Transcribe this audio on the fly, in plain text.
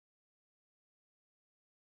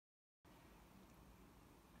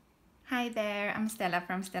Hi there, I'm Stella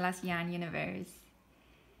from Stella's Yarn Universe.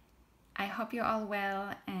 I hope you're all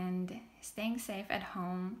well and staying safe at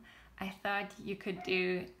home. I thought you could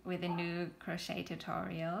do with a new crochet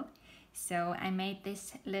tutorial. So I made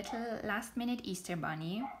this little last minute Easter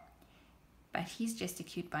bunny, but he's just a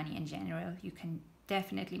cute bunny in general. You can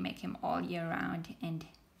definitely make him all year round and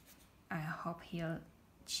I hope he'll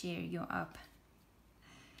cheer you up.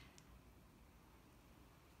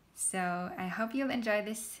 So I hope you'll enjoy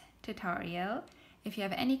this tutorial. If you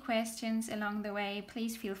have any questions along the way,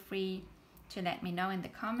 please feel free to let me know in the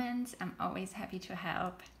comments. I'm always happy to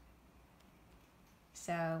help.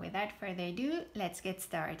 So without further ado, let's get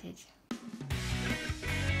started.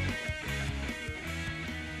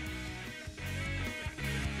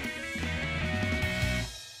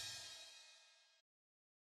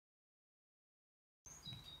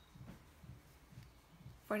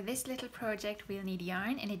 For this little project, we'll need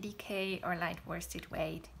yarn in a DK or light worsted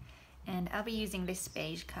weight. And I'll be using this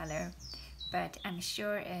beige color, but I'm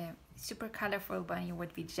sure a super colorful bunny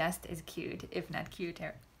would be just as cute, if not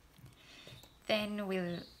cuter. Then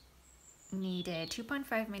we'll need a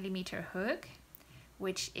 2.5mm hook,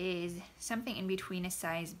 which is something in between a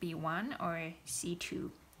size B1 or C2.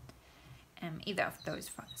 Either of those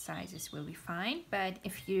sizes will be fine, but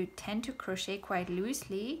if you tend to crochet quite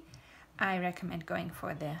loosely, I recommend going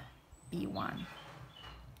for the B1.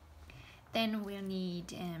 Then we'll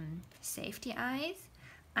need safety eyes,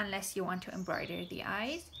 unless you want to embroider the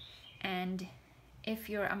eyes. And if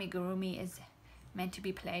your amigurumi is meant to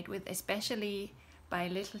be played with, especially by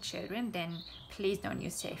little children, then please don't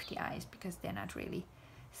use safety eyes because they're not really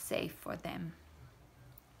safe for them,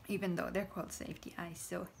 even though they're called safety eyes.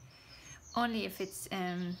 So only if it's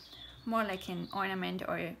more like an ornament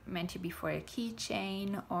or meant to be for a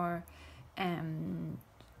keychain or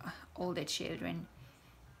older children,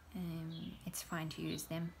 it's fine to use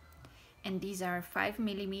them. And these are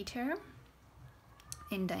 5mm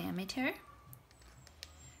in diameter.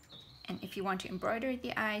 And if you want to embroider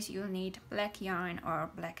the eyes, you'll need black yarn or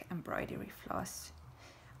black embroidery floss,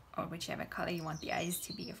 or whichever color you want the eyes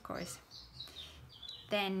to be, of course.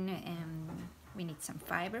 Then we need some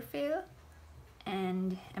fiber fill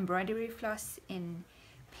and embroidery floss in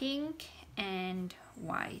pink and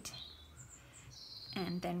white.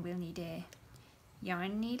 And then we'll need a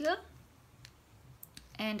yarn needle,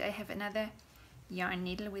 and I have another yarn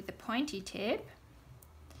needle with a pointy tip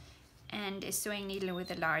and a sewing needle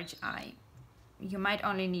with a large eye. You might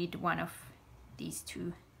only need one of these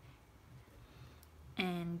two,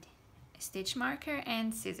 and a stitch marker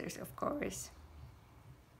and scissors, of course.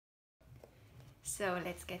 So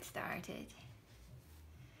let's get started.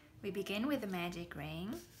 We begin with the magic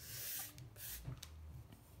ring,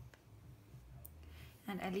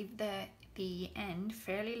 and I leave the end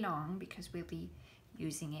fairly long because we'll be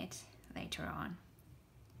using it later on.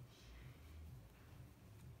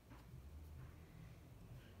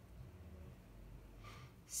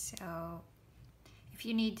 So if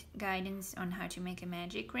you need guidance on how to make a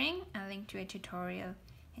magic ring, I'll link to a tutorial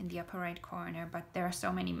in the upper right corner, but there are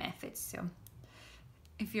so many methods, so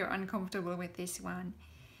if you're uncomfortable with this one,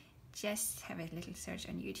 just have a little search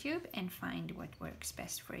on YouTube and find what works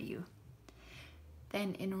best for you.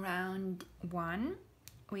 Then in round 1,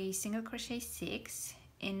 we single crochet 6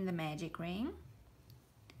 in the magic ring,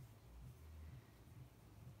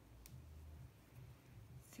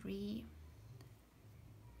 3,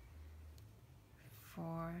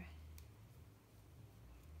 4,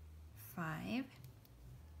 5,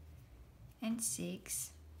 and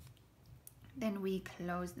 6. Then we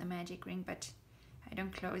close the magic ring, but I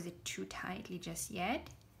don't close it too tightly just yet,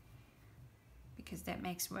 because that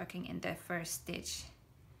makes working in the first stitch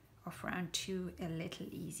of round 2 a little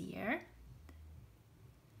easier.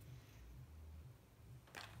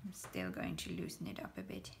 I'm still going to loosen it up a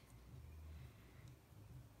bit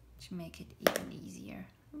to make it even easier.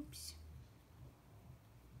 Oops.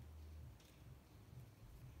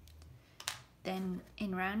 Then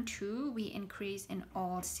in round 2 we increase in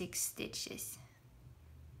all 6 stitches.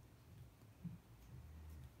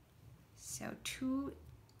 So 2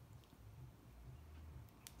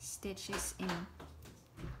 stitches in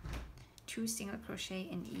 2 single crochet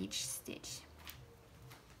in each stitch.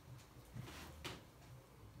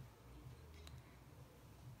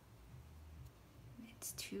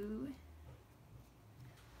 That's 2,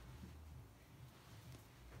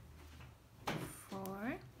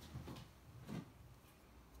 4,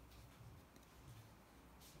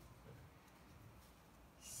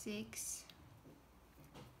 6,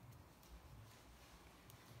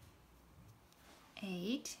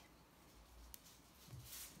 8, 9,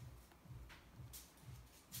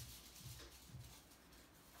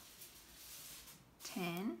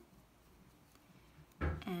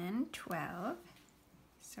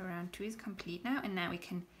 round 2 is complete now, and now we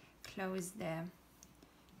can close the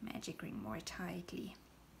magic ring more tightly.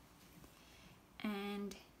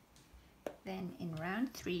 And then in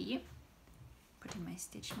round 3, put in my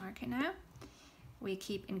stitch marker now, we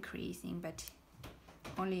keep increasing, but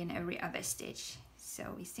only in every other stitch. So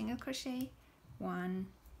we single crochet 1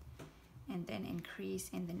 and then increase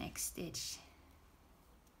in the next stitch,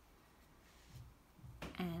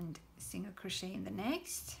 and single crochet in the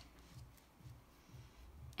next,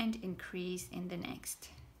 and increase in the next.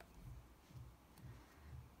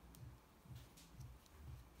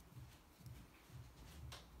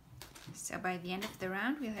 So by the end of the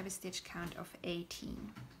round we'll have a stitch count of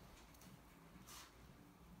 18.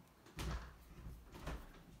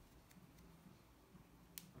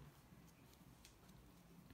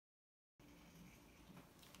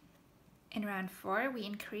 In round 4 we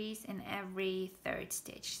increase in every third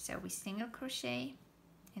stitch. So we single crochet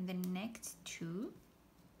in the next 2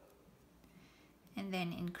 and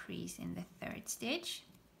then increase in the third stitch.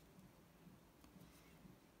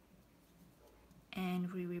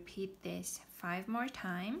 And we repeat this 5 more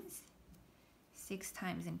times, 6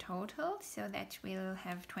 times in total, so that we'll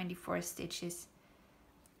have 24 stitches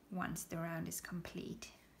once the round is complete.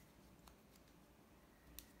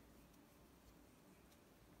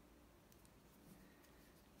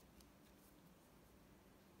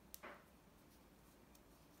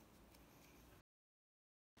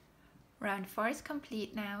 Round 4 is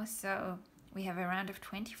complete now, so we have a round of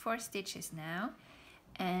 24 stitches now,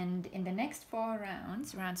 and in the next 4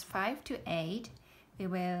 rounds, rounds 5 to 8, we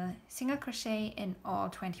will single crochet in all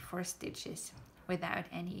 24 stitches without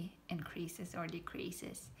any increases or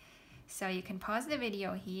decreases. So you can pause the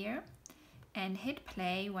video here and hit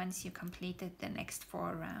play once you completed the next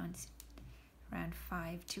 4 rounds, round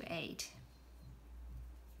 5 to 8.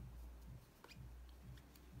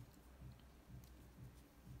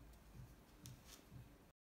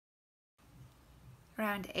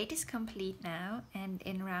 Round 8 is complete now, and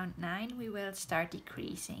in round 9 we will start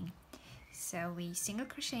decreasing. So we single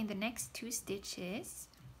crochet in the next 2 stitches,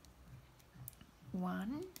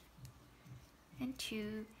 1 and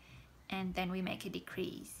 2, and then we make a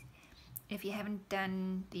decrease. If you haven't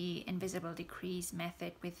done the invisible decrease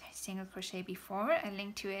method with single crochet before, I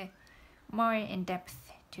link to a more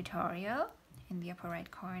in-depth tutorial in the upper right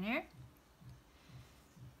corner.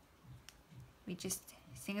 We just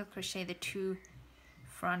single crochet the 2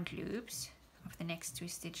 front loops of the next 2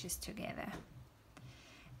 stitches together,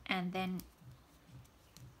 and then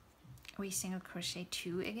we single crochet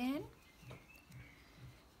 2 again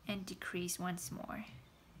and decrease once more.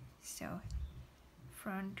 So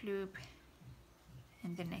front loop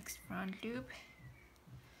and the next front loop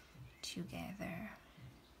together,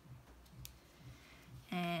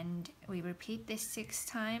 and we repeat this 6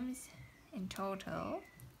 times in total.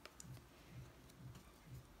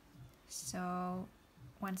 So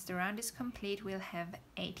once the round is complete, we'll have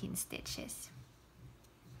 18 stitches.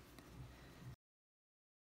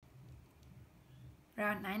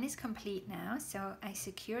 Round 9 is complete now, so I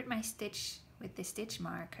secured my stitch with the stitch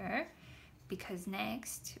marker, because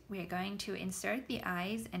next we are going to insert the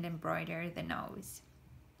eyes and embroider the nose.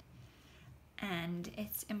 And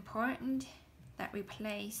it's important that we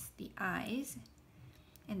place the eyes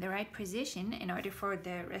in the right position in order for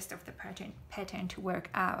the rest of the pattern to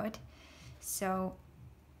work out. So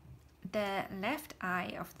the left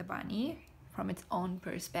eye of the bunny, from its own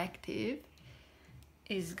perspective,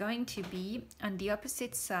 is going to be on the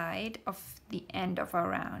opposite side of the end of our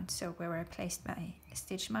round. So where I placed my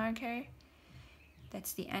stitch marker,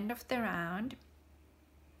 that's the end of the round,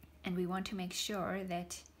 and we want to make sure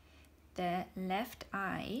that the left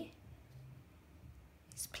eye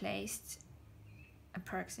is placed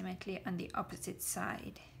approximately on the opposite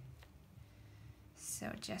side.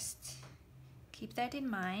 So just keep that in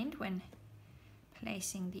mind when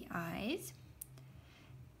placing the eyes,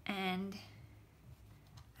 and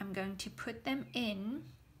I'm going to put them in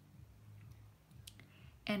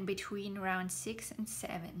and between round 6 and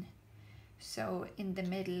 7. So in the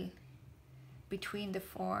middle, between the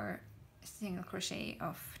 4 single crochet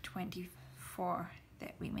of 24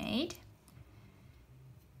 that we made,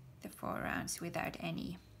 the 4 rounds without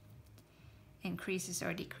any increases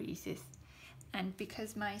or decreases. And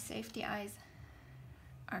because my safety eyes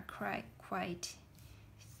are quite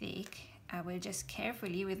thick, I will just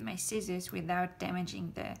carefully with my scissors, without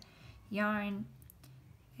damaging the yarn,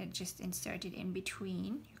 just insert it in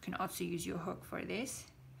between. You can also use your hook for this,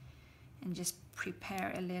 and just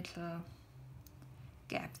prepare a little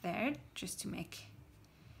gap there just to make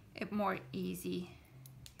it more easy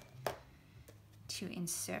to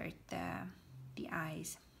insert the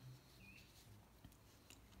eyes.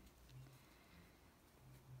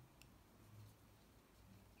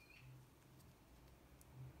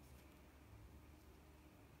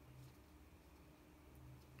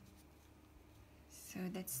 So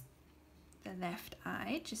that's the left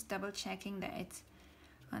eye, just double checking that it's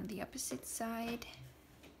on the opposite side.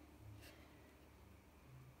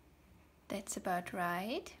 That's about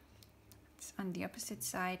right. It's on the opposite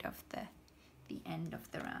side of the end of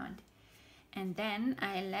the round. And then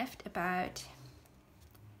I left about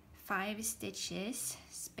 5 stitches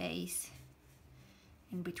space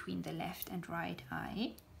in between the left and right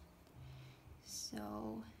eye.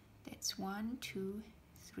 So that's 1, 2,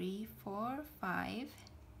 3, 4, 5,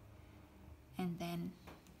 and then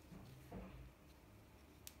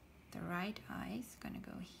the right eye is gonna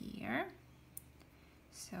go here.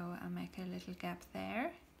 So I'll make a little gap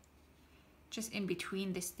there, just in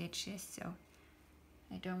between the stitches, so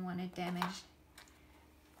I don't want to damage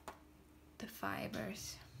the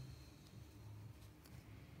fibers.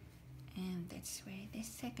 And that's where this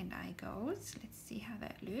second eye goes. Let's see how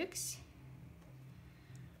that looks.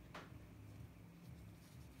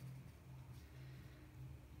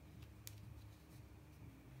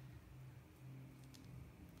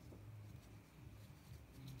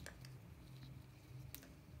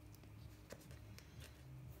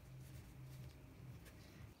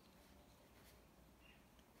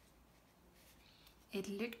 It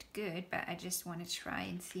looked good, but I just want to try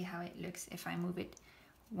and see how it looks if I move it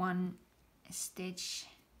 1 stitch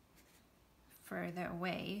further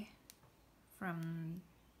away from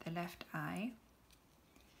the left eye,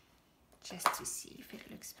 just to see if it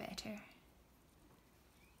looks better.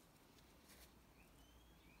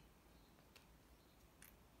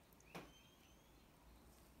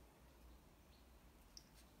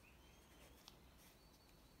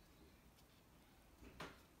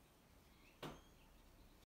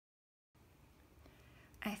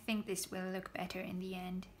 I think this will look better in the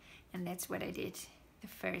end, and that's what I did the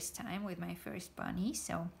first time with my first bunny,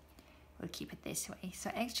 so we'll keep it this way.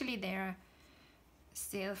 So actually there are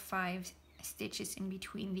still 5 stitches in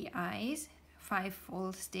between the eyes, 5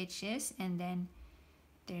 full stitches, and then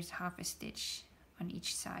there's half a stitch on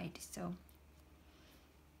each side, so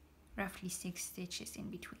roughly 6 stitches in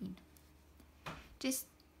between. Just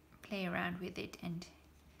play around with it and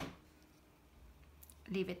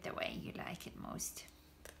leave it the way you like it most.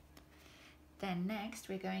 Then next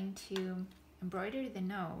we're going to embroider the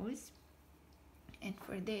nose, and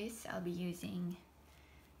for this I'll be using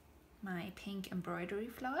my pink embroidery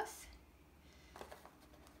floss.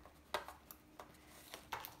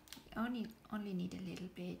 You only need a little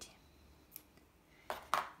bit,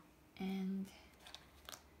 and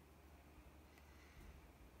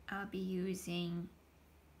I'll be using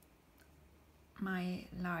my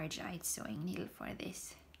large-eyed sewing needle for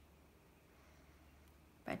this.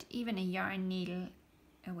 But even a yarn needle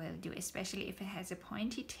will do, especially if it has a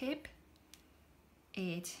pointy tip.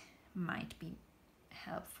 It might be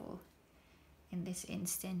helpful in this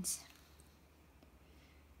instance.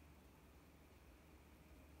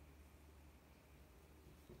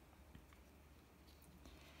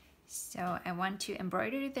 So I want to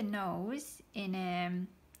embroider the nose in a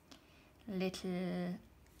little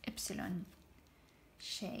epsilon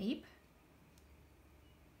shape.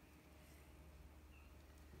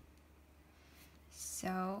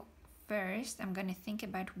 So first I'm going to think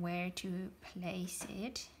about where to place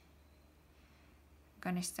it. I'm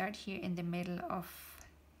going to start here in the middle of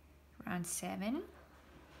round 7.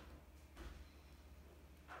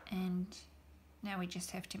 And now we just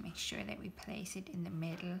have to make sure that we place it in the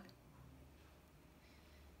middle.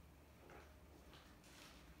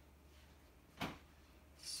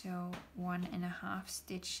 So 1.5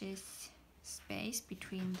 stitches space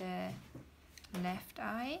between the left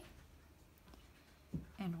eye,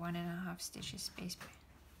 and 1.5 stitches space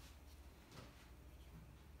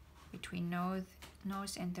between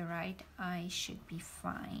nose and the right eye should be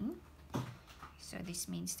fine. So this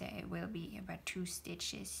means that it will be about 2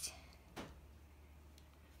 stitches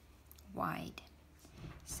wide.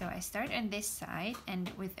 So I start on this side, and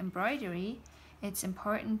with embroidery it's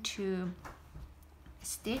important to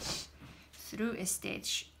stitch through a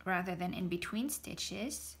stitch rather than in between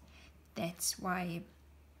stitches. That's why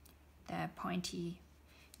the pointy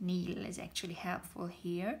needle is actually helpful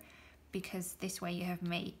here, because this way you have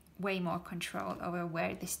made way more control over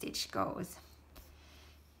where the stitch goes.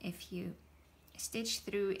 If you stitch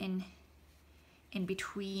through in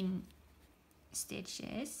between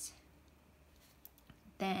stitches,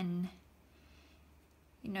 then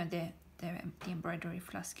you know the embroidery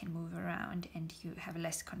floss can move around and you have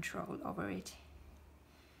less control over it.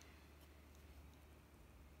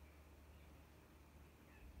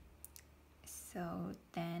 So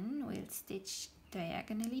then we'll stitch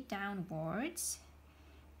diagonally downwards,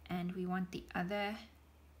 and we want the other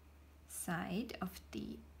side of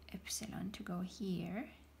the epsilon to go here.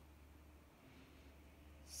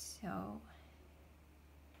 So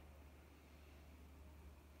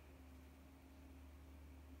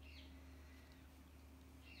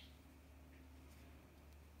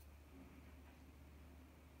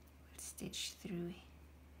stitch through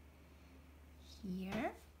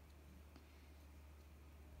here,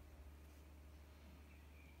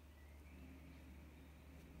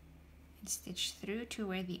 and stitch through to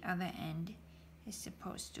where the other end is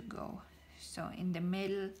supposed to go. So in the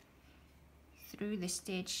middle, through the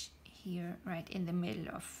stitch here, right in the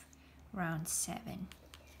middle of round 7.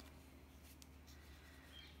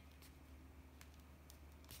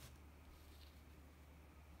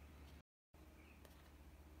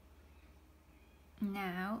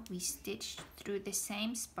 Now we stitch through the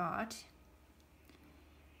same spot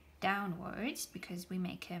downwards because we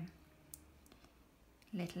make a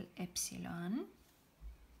little epsilon.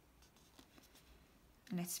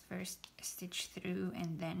 Let's first stitch through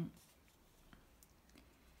and then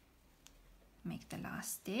make the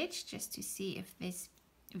last stitch just to see if this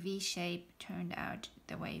V shape turned out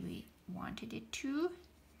the way we wanted it to.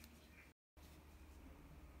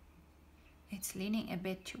 It's leaning a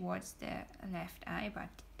bit towards the left eye, but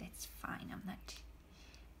that's fine.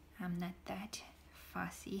 I'm not that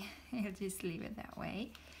fussy. I'll just leave it that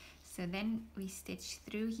way. So then we stitch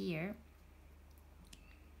through here.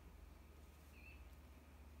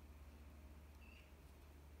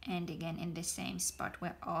 And again in the same spot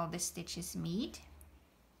where all the stitches meet.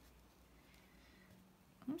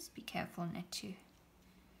 Oops, be careful not to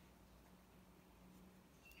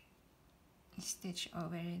stitch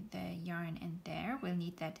over the yarn in there. We'll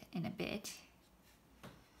need that in a bit.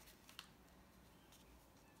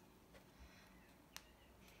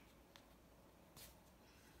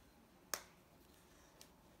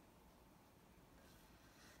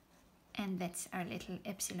 And that's our little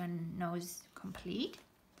epsilon nose complete.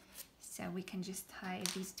 So we can just tie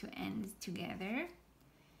these two ends together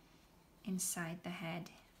inside the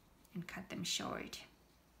head and cut them short.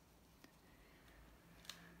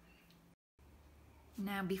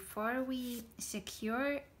 Now before we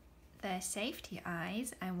secure the safety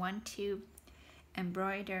eyes, I want to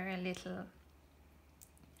embroider little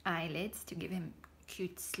eyelids to give him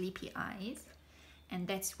cute sleepy eyes, and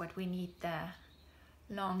that's what we need the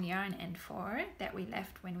long yarn end for that we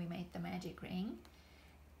left when we made the magic ring.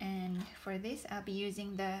 And for this I'll be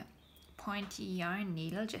using the pointy yarn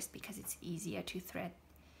needle just because it's easier to thread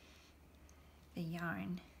the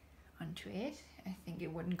yarn onto it. I think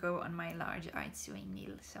it wouldn't go on my large art sewing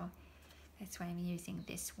needle, so that's why I'm using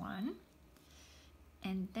this one.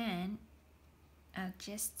 And then I'll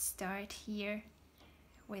just start here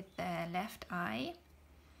with the left eye,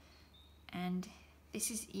 and this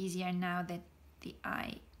is easier now that the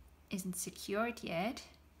eye isn't secured yet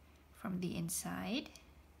from the inside.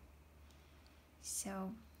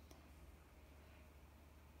 So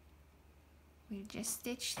we'll just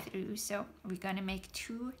stitch through. So we're gonna make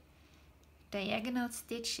 2 diagonal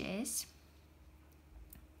stitches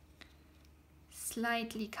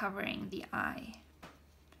slightly covering the eye.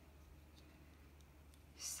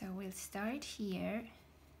 So we'll start here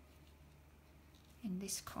in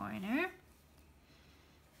this corner,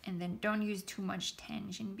 and then don't use too much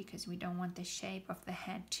tension because we don't want the shape of the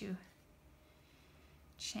head to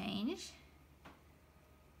change.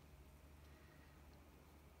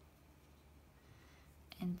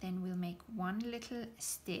 And then we'll make 1 little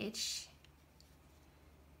stitch,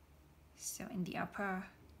 so in the upper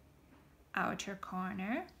outer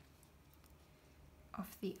corner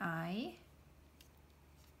of the eye.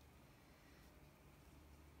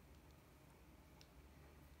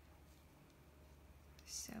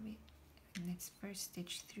 So let's first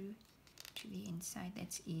stitch through to the inside,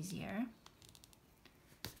 that's easier.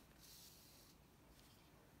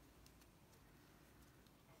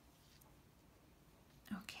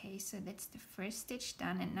 Okay, so that's the first stitch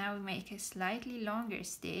done, and now we make a slightly longer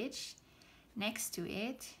stitch next to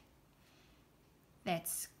it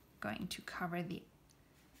that's going to cover the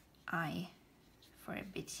eye for a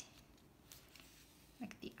bit,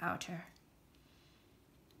 like the outer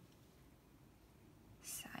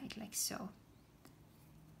side, like so.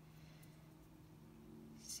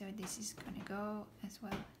 So this is gonna go as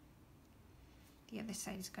well. The other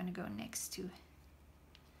side is gonna go next to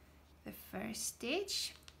the first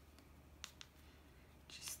stitch.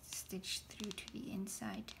 Just stitch through to the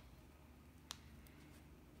inside.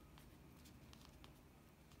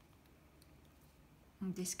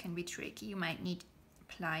 And this can be tricky. You might need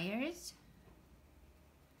pliers.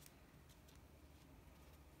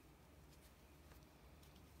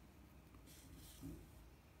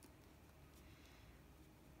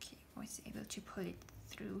 was able to pull it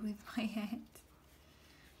through with my hand.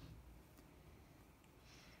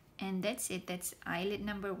 And that's it, that's eyelid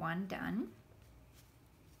number 1 done.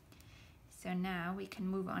 So now we can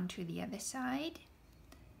move on to the other side.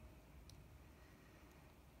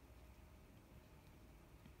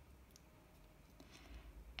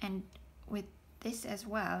 And with this as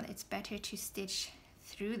well, it's better to stitch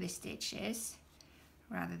through the stitches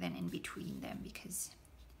rather than in between them, because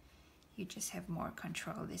you just have more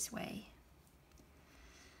control this way.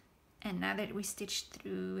 And now that we stitched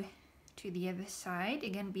through to the other side,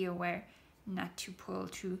 again be aware not to pull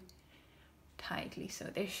too tightly, so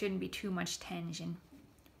there shouldn't be too much tension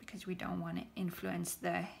because we don't want to influence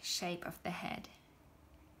the shape of the head.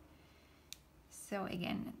 So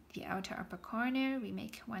again, the outer upper corner, we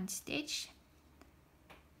make 1 stitch.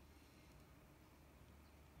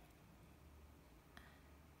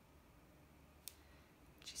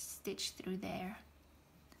 Just stitch through there.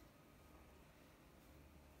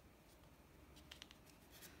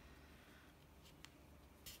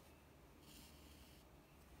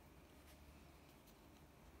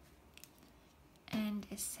 And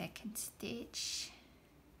a second stitch.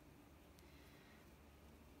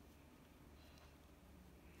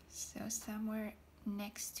 So somewhere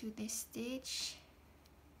next to this stitch.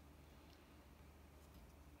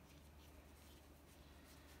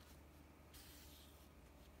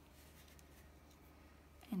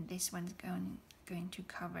 And this one's going to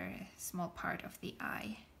cover a small part of the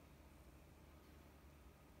eye.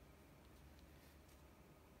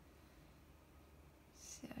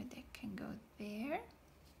 So that can go there.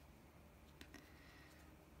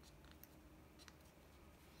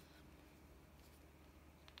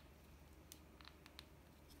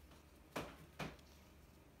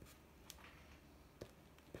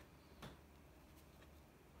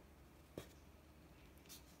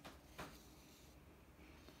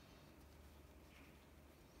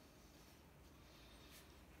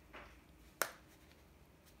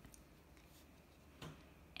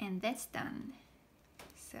 And that's done.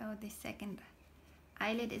 So the second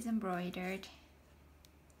eyelid is embroidered.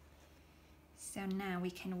 So now we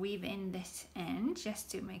can weave in this end just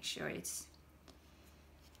to make sure it's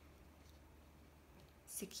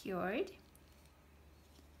secured.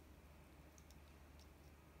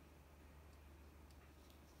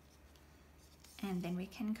 And then we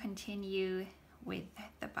can continue with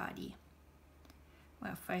the body.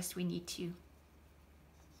 Well, first we need to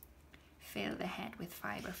fill the head with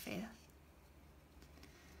fiber fill.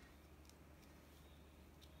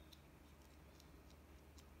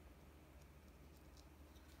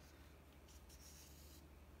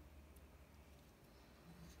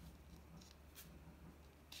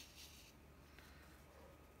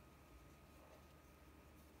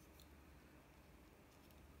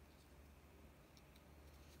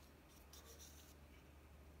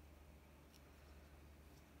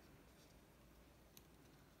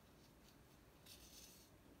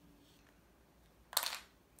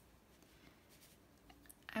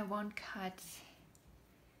 I won't cut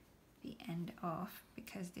the end off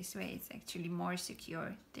because this way it's actually more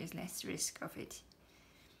secure. There's less risk of it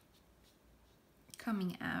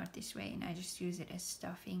coming out this way, and I just use it as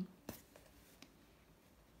stuffing.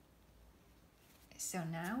 So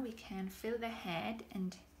now we can fill the head,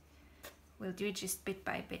 and we'll do it just bit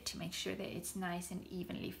by bit to make sure that it's nice and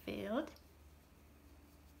evenly filled.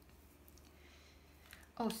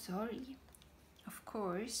 Oh, sorry. Of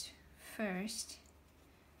course, first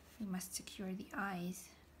we must secure the eyes.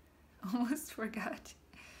 Almost forgot.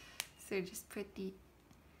 So just put the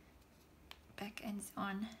back ends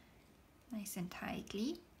on nice and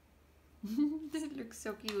tightly. This looks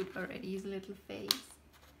so cute already, his little face.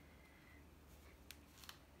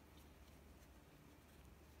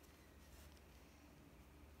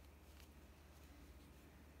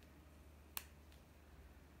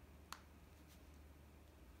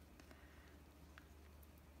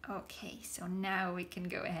 Okay, so now we can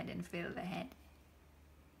go ahead and fill the head.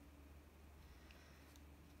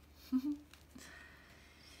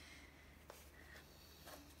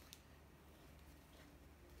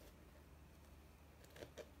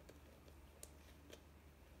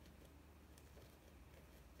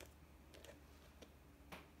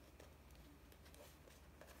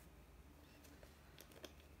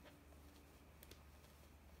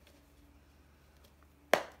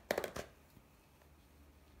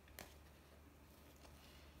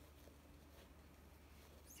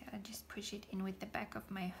 Just push it in with the back of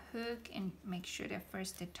my hook and make sure that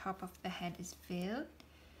first the top of the head is filled,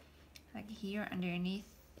 like here underneath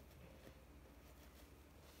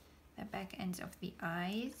the back ends of the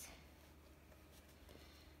eyes,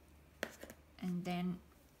 and then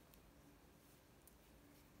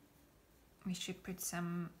we should put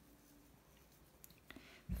some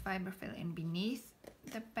fiber fill in beneath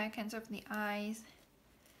the back ends of the eyes,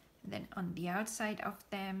 then on the outside of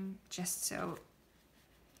them, just so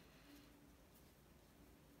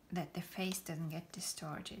that the face doesn't get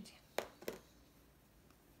distorted.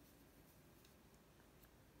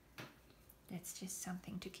 That's just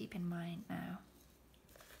something to keep in mind now.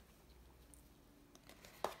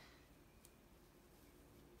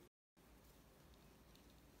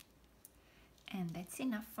 And that's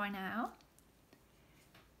enough for now.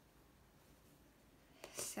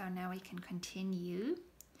 So now we can continue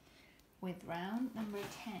with round number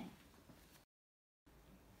 10.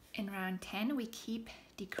 In round 10 we keep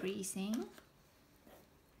decreasing.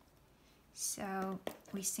 So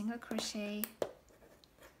we single crochet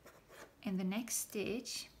in the next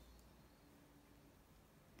stitch,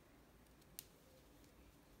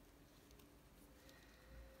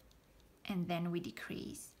 and then we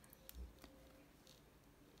decrease.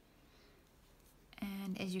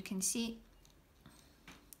 And as you can see,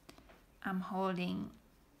 I'm holding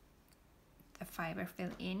the fiber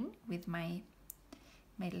fill in with my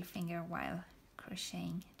middle finger while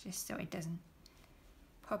crocheting, just so it doesn't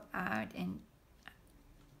pop out, and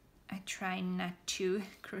I try not to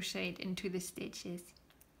crochet it into the stitches.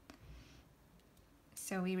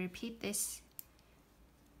 So we repeat this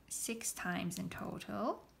 6 times in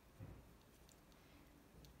total.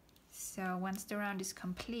 So once the round is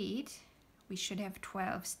complete, we should have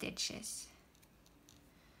 12 stitches.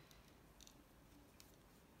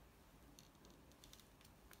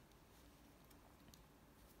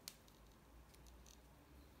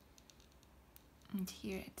 And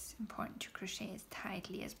here it's important to crochet as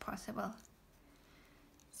tightly as possible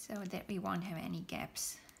so that we won't have any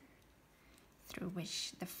gaps through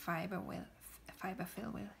which the fiber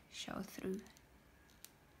fill will show through.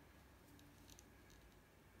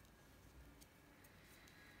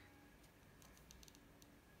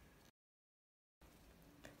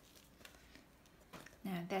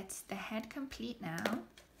 Now that's the head complete now,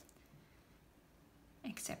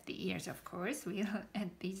 except the ears, of course. We'll add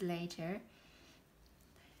these later.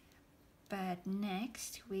 But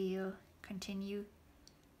next we'll continue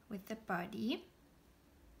with the body.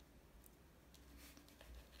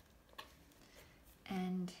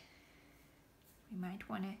 And we might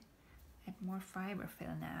want to add more fiber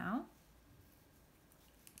fill now.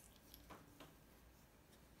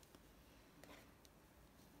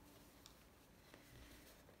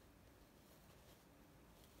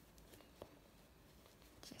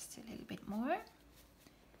 Just a little bit more.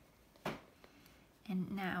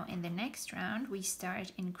 And now in the next round we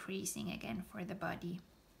start increasing again for the body.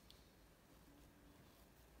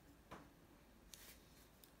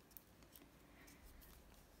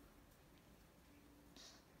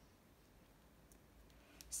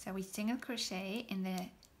 So we single crochet in the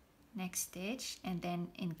next stitch and then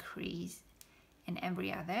increase in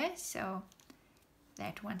every other, so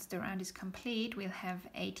that once the round is complete we'll have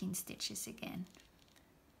 18 stitches again.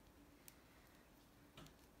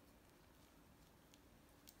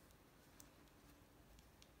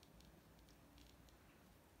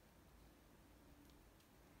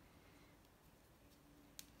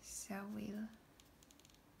 So we'll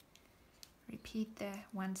repeat the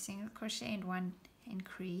 1 single crochet and 1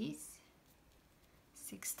 increase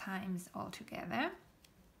 6 times all together.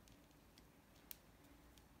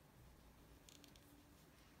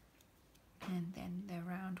 And then the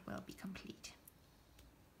round will be complete.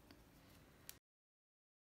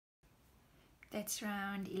 That's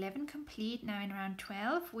round 11 complete. Now in round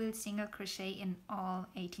 12 we'll single crochet in all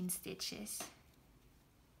 18 stitches.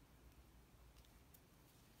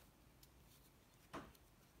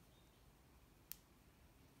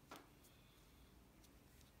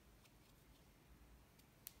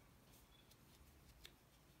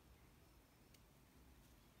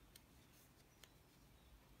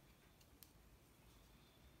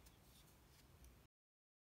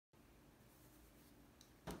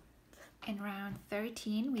 In round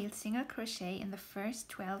 13 we'll single crochet in the first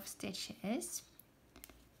 12 stitches.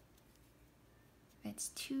 That's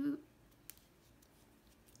 2,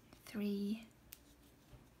 3,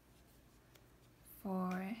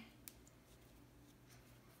 4,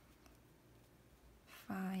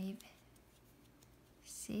 5,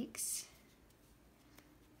 6,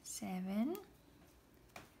 7,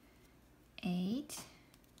 8,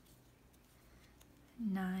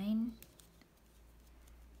 9,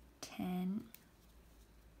 10,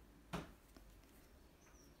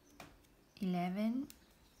 11,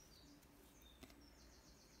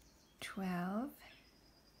 12,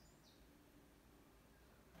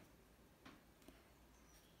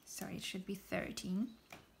 sorry, it should be 13,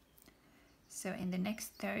 So in the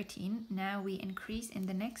next 13, now we increase in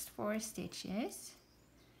the next 4 stitches.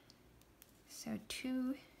 So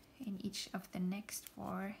 2 in each of the next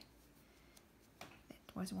 4.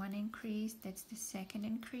 That was 1 increase, that's the second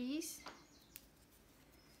increase.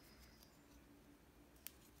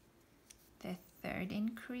 The third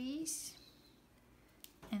increase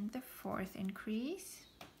and the fourth increase.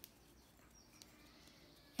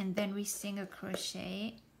 And then we single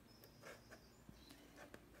crochet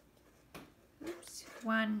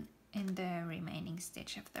 1 in the remaining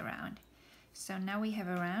stitch of the round. So now we have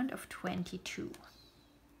a round of 22.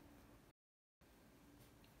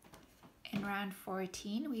 In round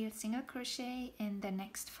 14, we'll single crochet in the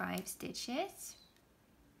next 5 stitches.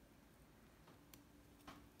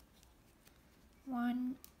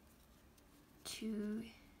 1, 2,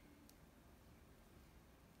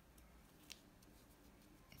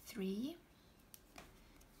 3,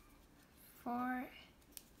 4,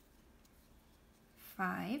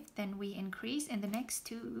 5. Then we increase in the next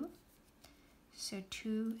 2. So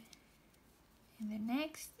 2 in the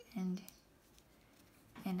next and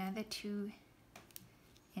another 2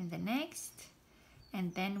 in the next,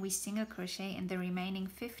 and then we single crochet in the remaining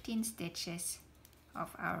 15 stitches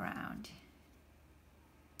of our round.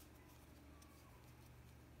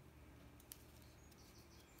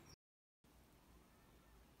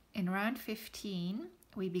 In round 15,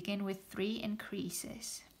 we begin with 3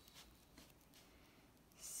 increases.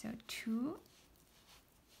 So 2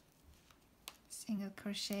 single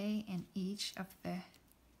crochet in each of the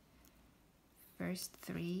first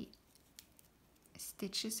 3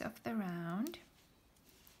 stitches of the round.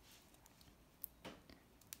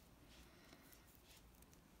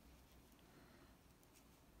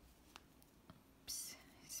 Oops,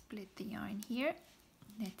 split the yarn here.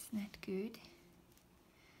 That's not good.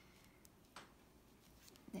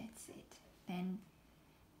 That's it. Then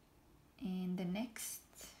in the next,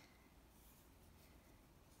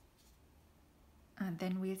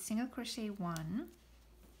 then we'll single crochet 1.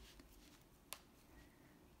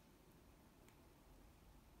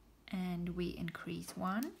 And we increase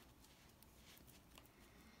 1.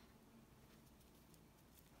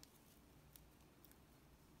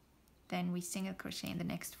 Then we single crochet in the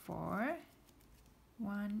next 4.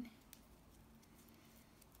 1,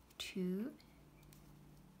 2,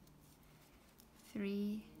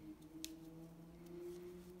 3,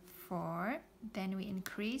 4. Then we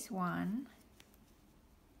increase 1.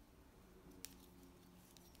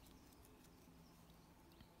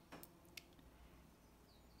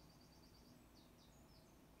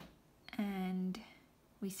 And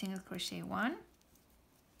we single crochet 1,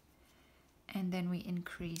 and then we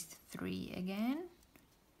increase 3 again.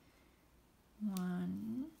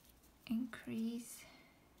 1 increase,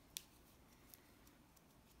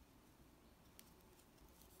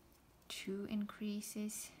 2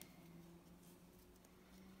 increases,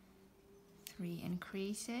 3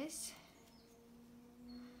 increases,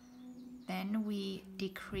 then we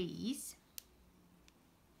decrease.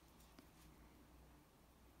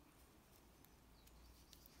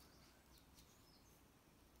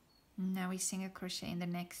 Now we single crochet in the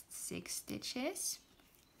next 6 stitches.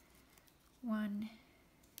 1,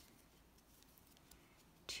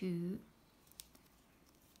 2,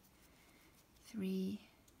 3,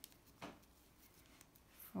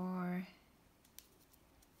 4,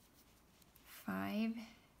 5,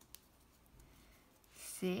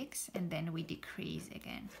 6, and then we decrease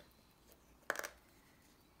again.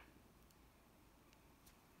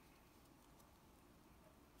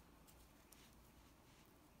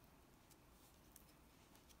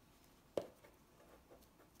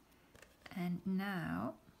 And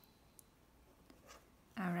now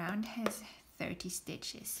our round has 30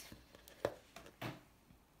 stitches.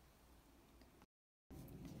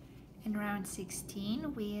 In round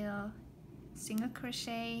 16, we'll single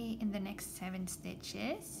crochet in the next 7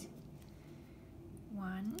 stitches.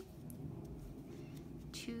 1,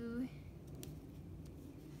 2,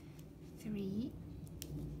 3,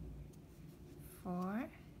 4,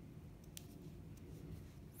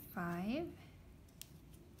 5,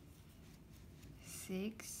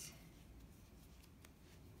 6,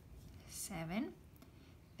 7.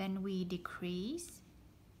 Then we decrease.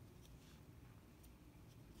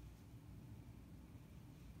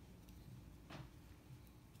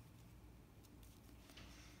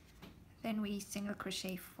 Then we single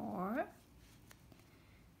crochet 4.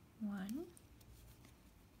 1,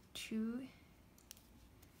 2,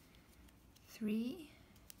 3,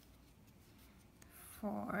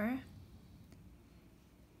 4.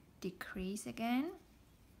 Decrease again.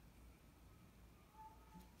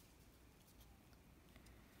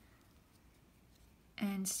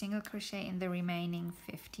 And and single crochet in the remaining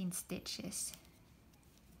 15 stitches.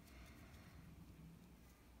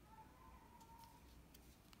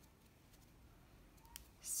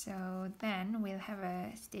 So then we'll have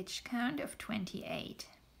a stitch count of 28.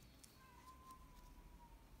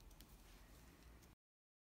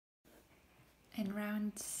 In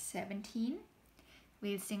round 17,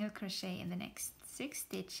 we'll single crochet in the next 6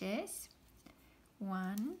 stitches.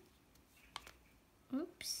 1,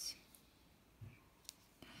 oops,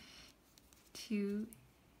 2,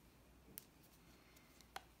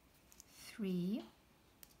 3,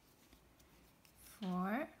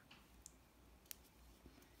 4,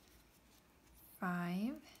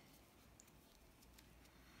 5,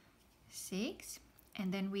 6,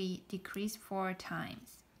 and then we decrease 4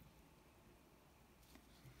 times.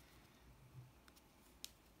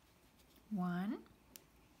 1,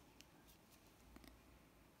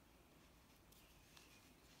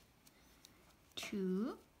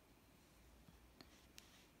 2,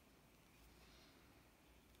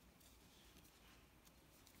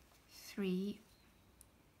 3,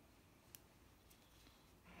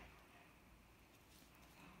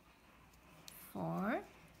 4,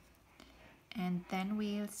 and then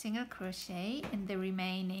we'll single crochet in the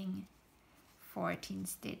remaining 14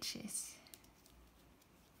 stitches.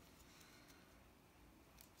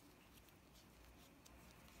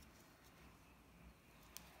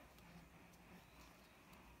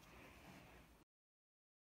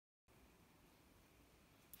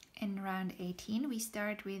 In round 18, we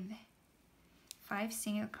start with 5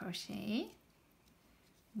 single crochet.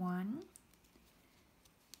 1,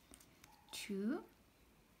 2,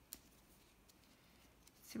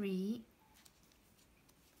 3,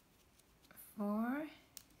 4,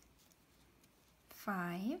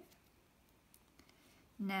 5.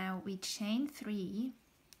 Now we chain 3.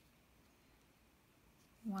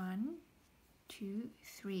 1, 2,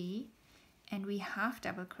 3, and we half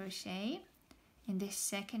double crochet in this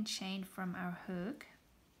second chain from our hook,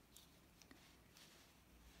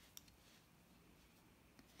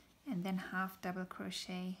 and then half double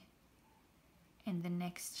crochet in the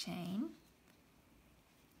next chain.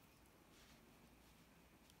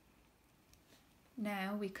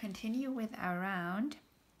 Now we continue with our round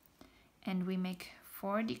and we make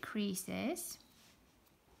 4 decreases.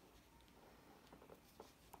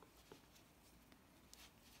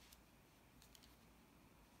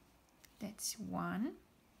 That's 1,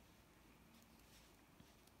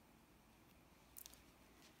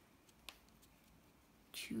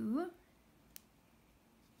 2,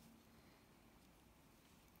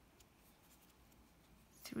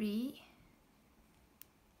 3,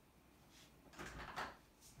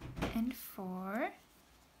 and 4.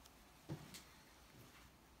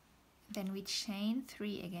 Then we chain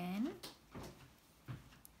 3 again,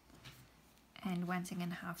 and once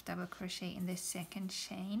again half double crochet in the second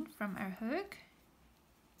chain from our hook,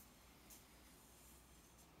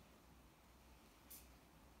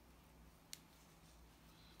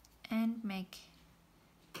 and make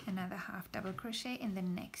another half double crochet in the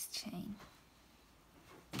next chain.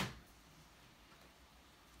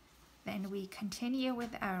 Then we continue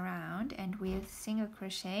with our round and we'll single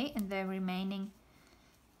crochet in the remaining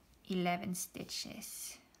 11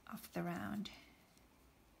 stitches of the round.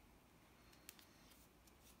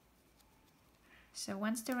 So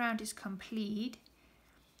once the round is complete,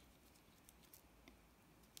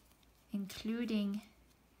 including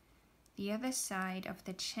the other side of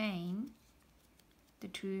the chain, the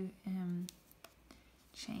 2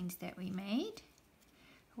 chains that we made,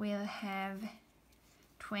 we'll have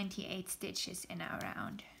 28 stitches in our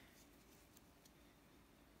round.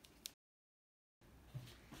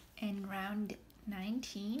 In round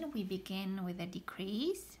 19, we begin with a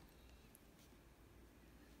decrease.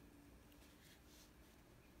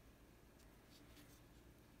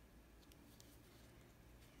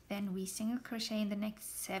 Then we single crochet in the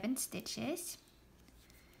next 7 stitches.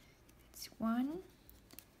 It's 1,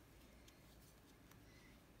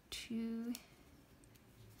 2,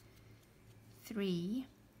 3.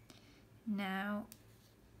 Now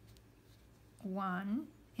 1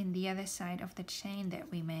 in the other side of the chain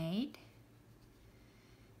that we made,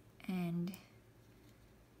 and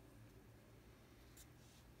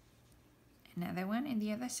another one in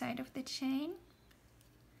the other side of the chain.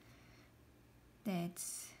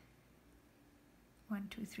 That's 1,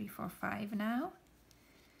 2, 3, 4, 5 now.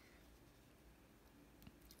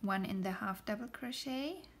 1 in the half double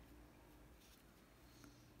crochet.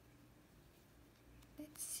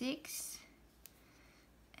 That's 6,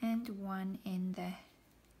 and 1 in the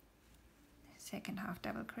second half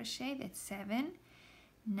double crochet. That's 7.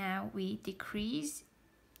 Now we decrease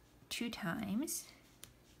 2 times.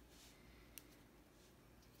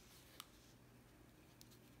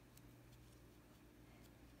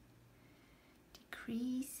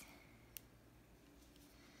 decrease,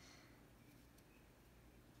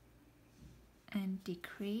 and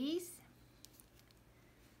decrease.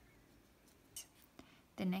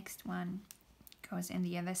 The next one goes in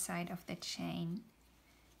the other side of the chain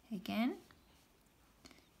again,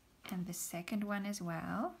 and the second one as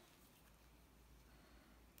well.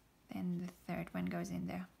 Then the third one goes in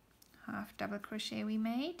the half double crochet we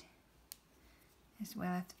made, as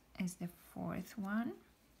well as the fourth one.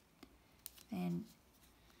 Then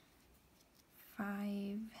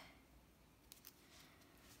 5,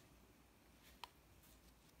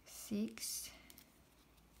 6,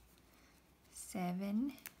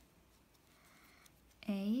 7,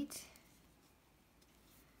 8,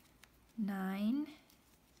 9,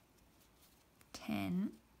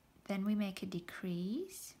 10. Then we make a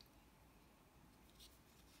decrease,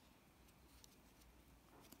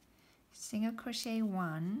 single crochet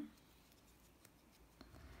 1,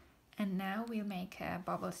 and now we'll make a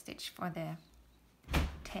bobble stitch for the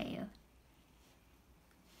tail.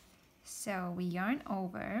 So we yarn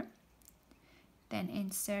over, then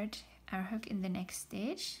insert our hook in the next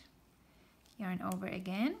stitch, yarn over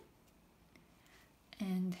again,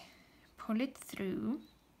 and pull it through.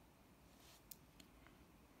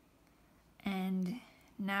 And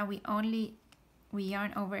now we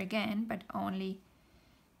yarn over again, but only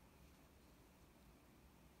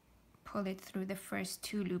pull it through the first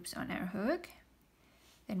 2 loops on our hook.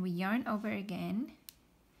 Then we yarn over again,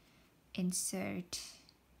 insert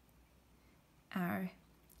our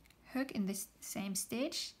hook in this same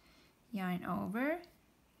stitch, yarn over,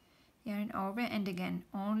 and again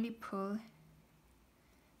only pull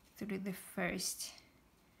through the first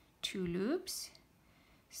 2 loops.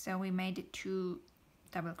 So we made it 2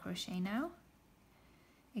 double crochet now.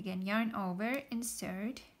 Again, yarn over,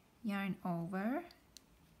 insert, yarn over,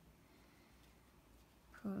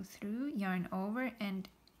 pull through, yarn over, and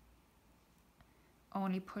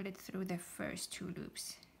only pull it through the first 2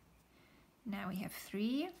 loops. Now we have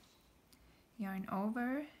 3, yarn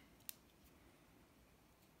over,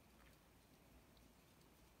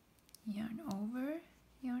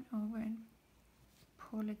 and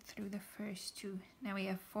pull it through the first 2. Now we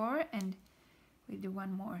have 4, and we'll do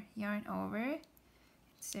 1 more. Yarn over,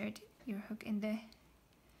 insert your hook in the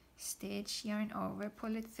stitch, yarn over,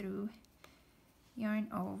 pull it through, yarn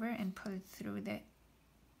over, and pull it through the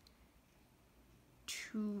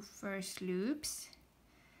 2 first loops.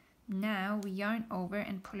 Now we yarn over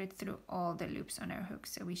and pull it through all the loops on our hook.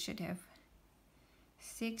 So we should have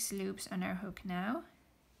 6 loops on our hook now.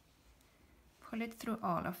 Pull it through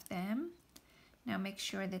all of them. Now make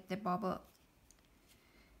sure that the bobble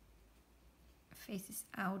faces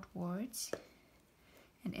outwards.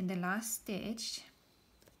 And in the last stitch,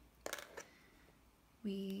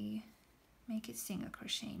 we make it single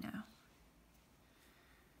crochet now.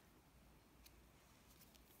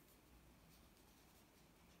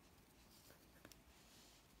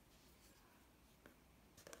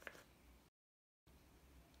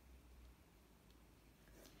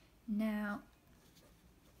 Now,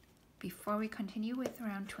 before we continue with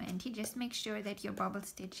round 20, just make sure that your bobble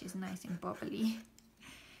stitch is nice and bobbly,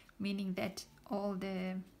 meaning that all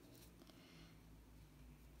the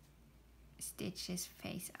stitches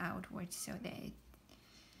face outwards so that it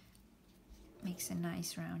makes a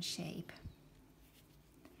nice round shape.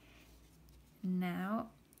 Now,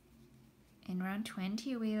 in round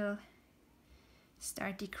 20, we'll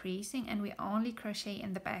start decreasing, and we only crochet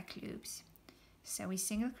in the back loops. So we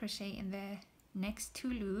single crochet in the next 2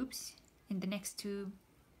 loops, in the next 2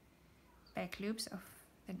 back loops of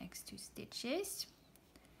the next 2 stitches.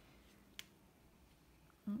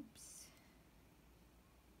 Oops.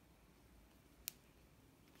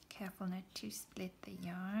 Careful not to split the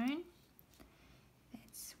yarn.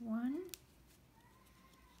 That's 1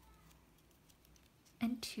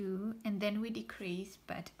 and 2, and then we decrease,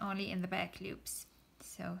 but only in the back loops.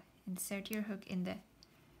 So insert your hook in the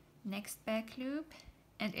next back loop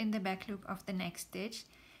and in the back loop of the next stitch.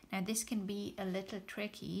 Now this can be a little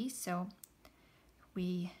tricky, so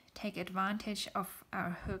we take advantage of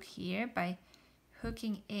our hook here by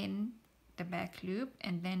hooking in the back loop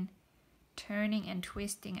and then turning and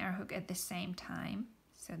twisting our hook at the same time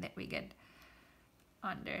so that we get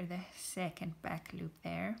under the second back loop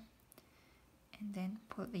there, and then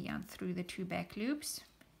pull the yarn through the 2 back loops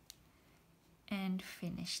and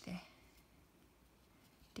finish the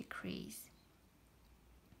decrease.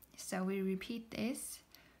 So we repeat this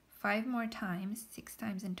 5 more times, 6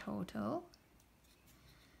 times in total.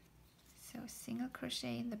 So single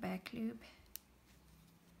crochet in the back loop,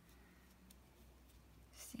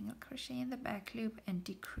 single crochet in the back loop, and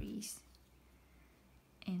decrease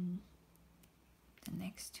in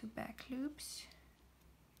next 2 back loops.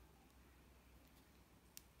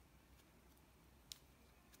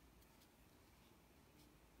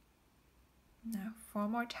 Now 4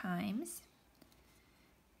 more times,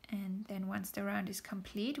 and then once the round is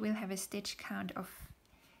complete, we'll have a stitch count of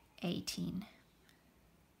 18.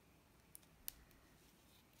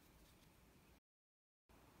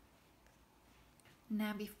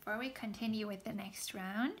 Now before we continue with the next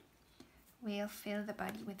round, we'll fill the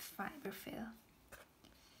body with fiber fill.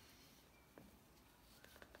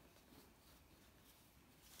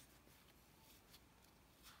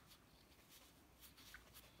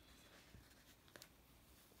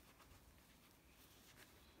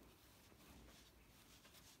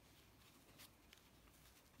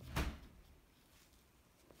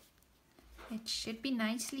 It should be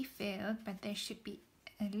nicely filled, but there should be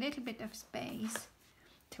a little bit of space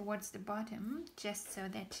towards the bottom, just so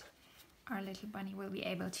that our little bunny will be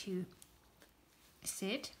able to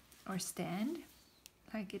sit or stand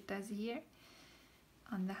like it does here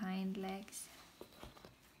on the hind legs.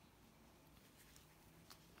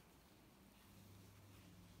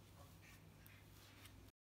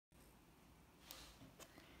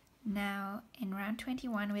 Now in round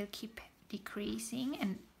 21 we'll keep decreasing,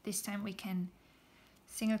 and this time we can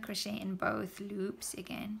single crochet in both loops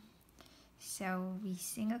again. So we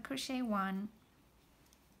single crochet 1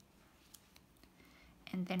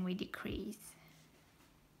 and then we decrease.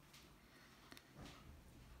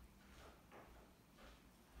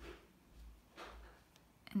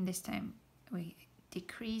 And this time we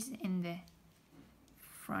decrease in the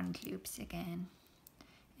front loops again.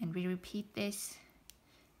 And we repeat this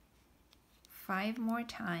 5 more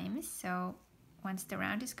times. So once the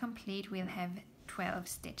round is complete, we'll have 12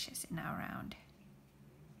 stitches in our round.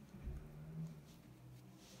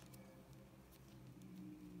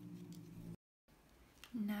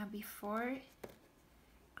 Now before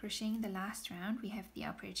crocheting the last round, we have the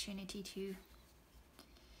opportunity to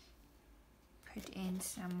put in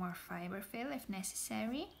some more fiber fill if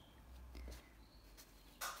necessary.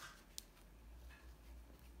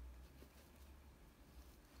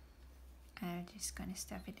 I'm just going to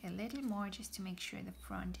stuff it a little more just to make sure the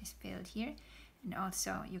front is filled here, and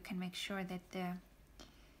also you can make sure that the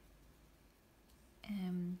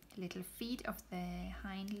little feet of the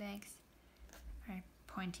hind legs are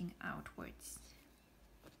pointing outwards.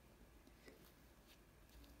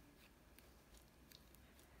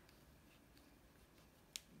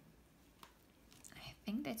 I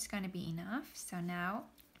think that's going to be enough. So now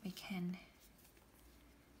we can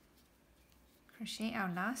crochet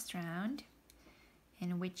our last round,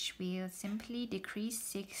 in which we'll simply decrease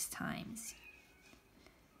 6 times.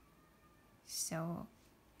 So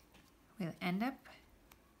we'll end up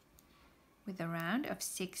with a round of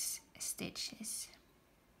 6 stitches.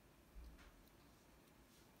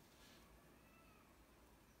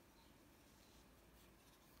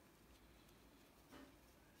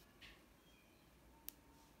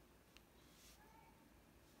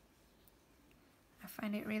 I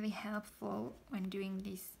find it really helpful when doing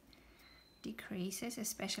these decreases,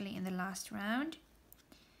 especially in the last round,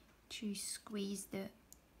 to squeeze the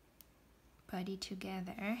body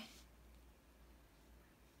together.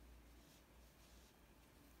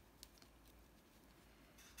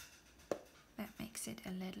 That makes it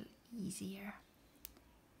a little easier.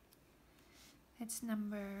 That's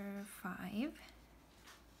number 5.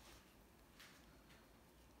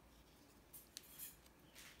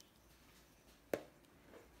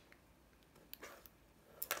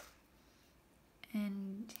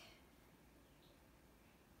 And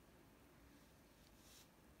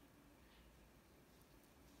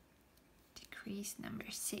decrease number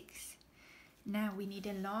 6. Now we need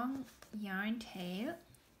a long yarn tail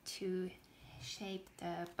to shape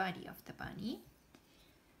the body of the bunny.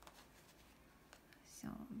 So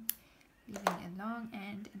leaving a long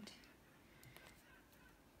end and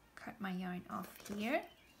cut my yarn off here.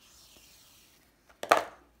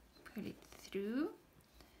 Put it through.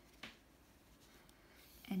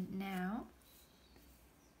 And now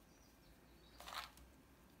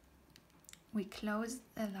we close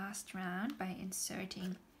the last round by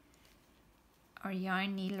inserting our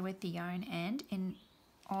yarn needle with the yarn end in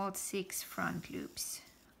all 6 front loops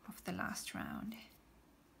of the last round.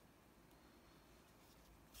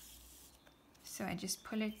 So I just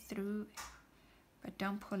pull it through, but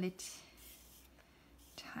don't pull it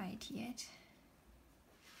tight yet.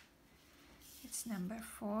 It's number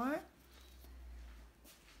 4.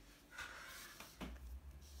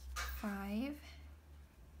 5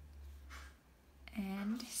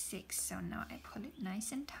 and 6. So now I pull it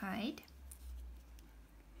nice and tight,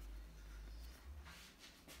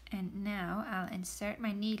 And now I'll insert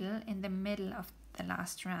my needle in the middle of the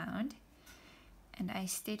last round, and I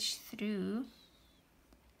stitch through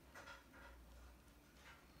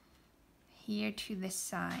here to the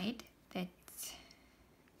side that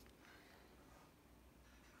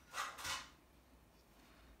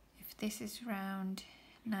if this is round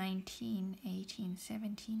 19, 18,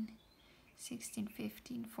 17, 16,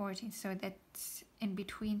 15, 14, so that's in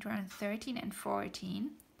between round 13 and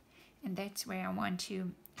 14, and that's where I want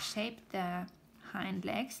to shape the hind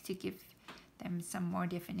legs to give them some more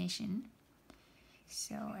definition.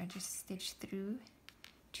 So I just stitch through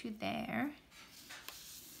to there,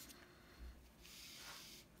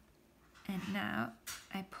 and now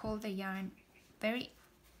I pull the yarn very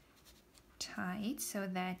tight, so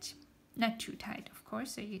that, not too tight of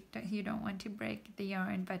course, so you don't want to break the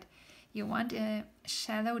yarn, but you want a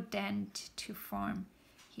shallow dent to form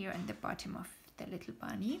here on the bottom of the little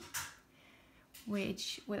bunny,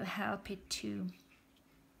 which will help it to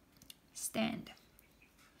stand.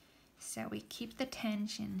 So we keep the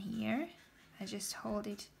tension here. I just hold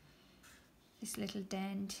it, this little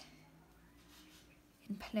dent,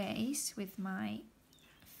 in place with my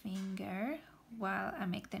finger while I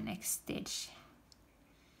make the next stitch.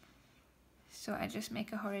 So I just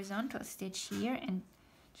make a horizontal stitch here and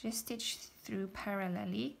just stitch through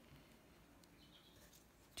parallelly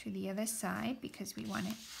to the other side, because we want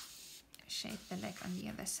to shape the leg on the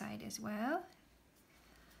other side as well,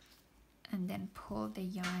 and then pull the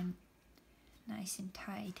yarn nice and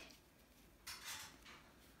tight.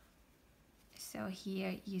 So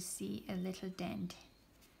here you see a little dent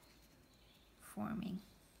forming,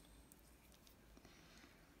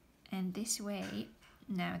 and this way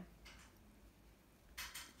now,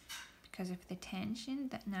 because of the tension,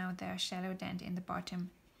 that now the shallow dent in the bottom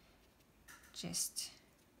just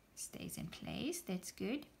stays in place. That's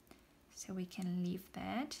good, so we can leave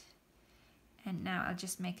that. And now I'll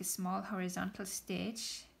just make a small horizontal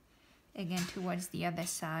stitch again towards the other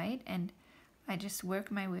side, and I just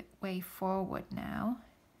work my way forward now.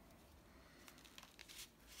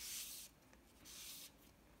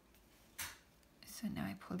 So now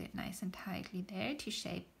I pulled it nice and tightly there to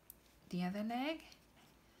shape the other leg,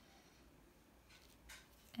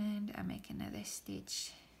 and I make another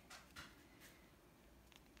stitch.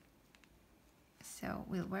 So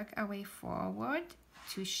we'll work our way forward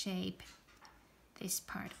to shape this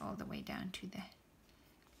part all the way down to the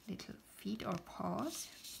little feet or paws.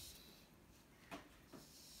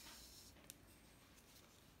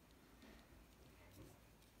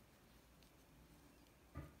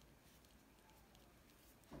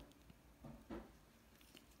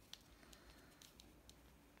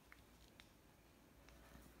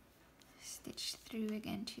 Stitch through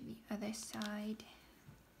again to the other side.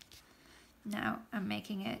 Now I'm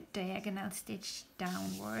making a diagonal stitch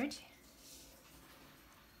downward,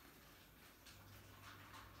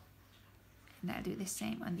 and I'll do the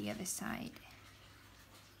same on the other side.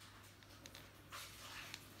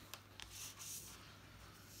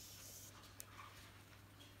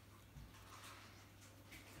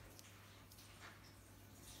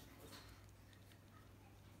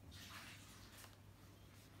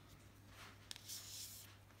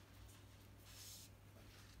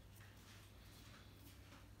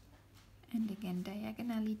 And again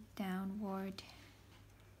diagonally downward.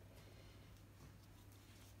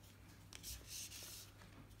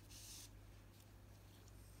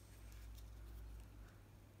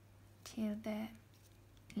 Till the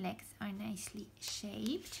legs are nicely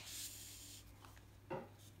shaped.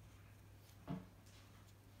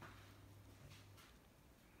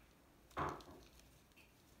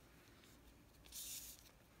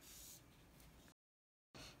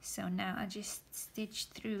 So now I'll just stitch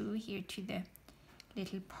through here to the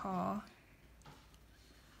little paw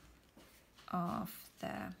of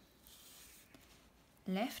the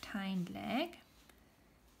left hind leg,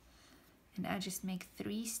 and I'll just make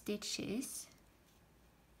 3 stitches.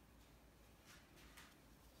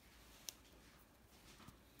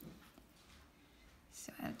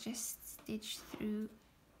 So I'll just stitch through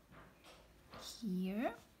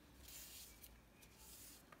here.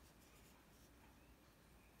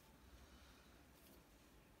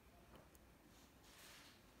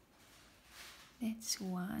 That's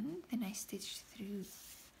one, then I stitch through,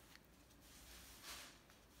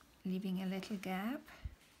 leaving a little gap.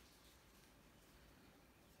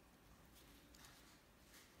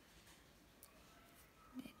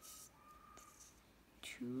 That's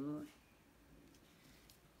 2,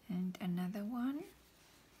 and another one.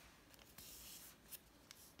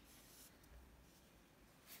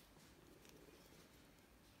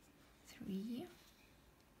 3.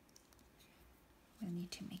 We'll need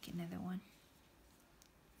need to make another one.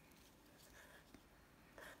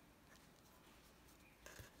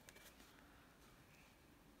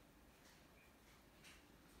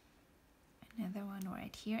 Another one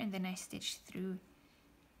right here, and then I stitch through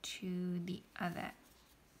to the other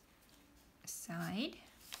side.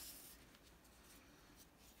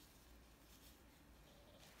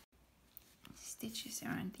 Stitches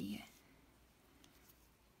around the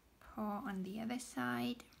paw on the other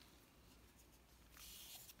side.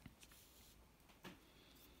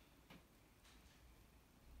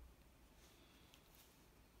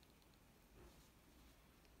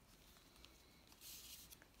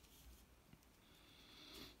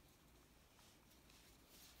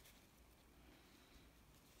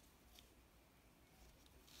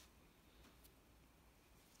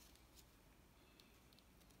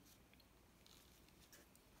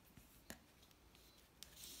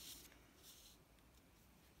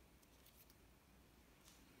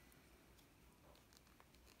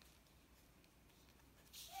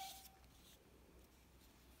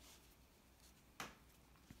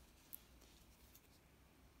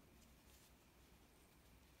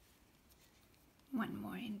 One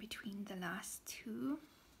more in between the last two.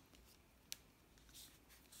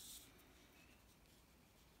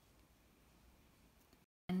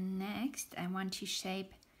 And next I want to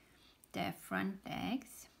shape the front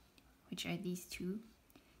legs, which are these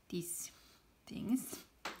things.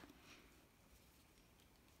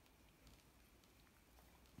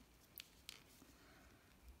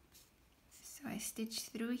 So I stitch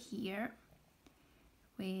through here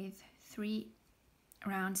with 3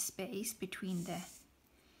 round space between the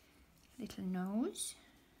little nose,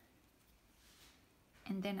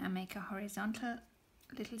 and then I make a horizontal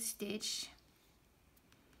little stitch,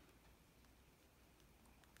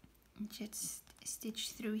 just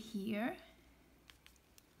stitch through here,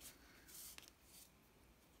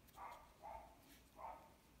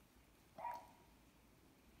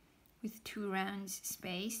 with 2 rounds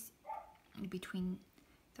space in between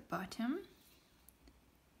the bottom,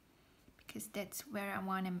 because that's where I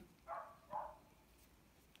want to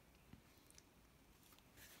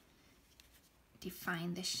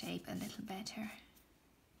define the shape a little better.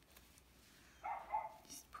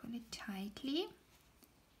 Just pull it tightly.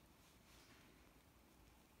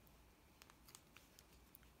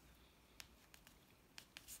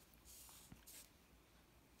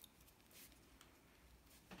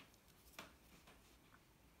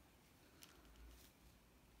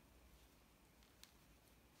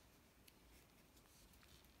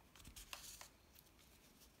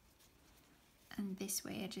 And this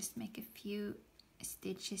way I just make a few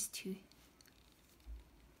stitches to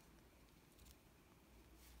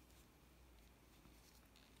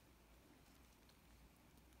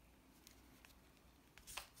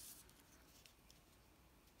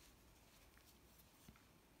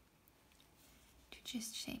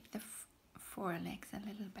just shape the forelegs a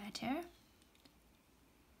little better.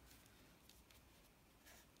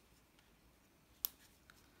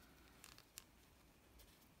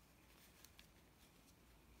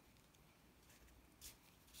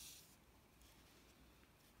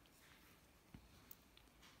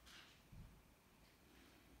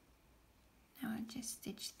 Now I'll just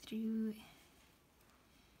stitch through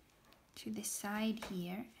to the side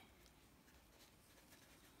here.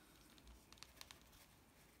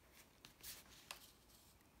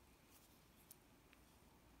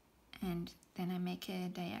 And then I make a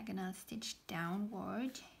diagonal stitch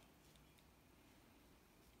downward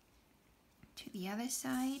to the other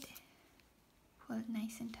side. Pull it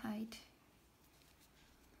nice and tight.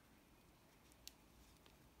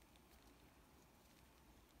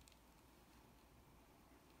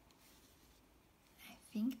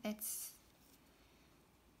 I think that's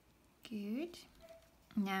good.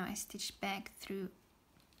 Now I stitch back through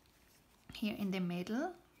here in the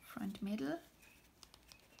middle, front middle.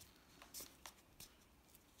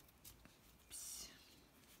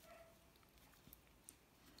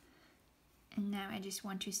 And now I just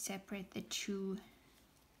want to separate the 2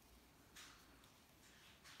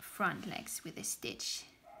 front legs with a stitch.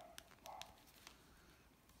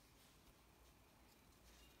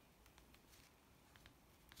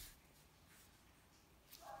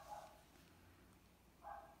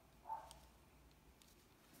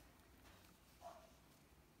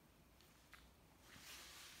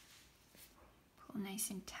 Pull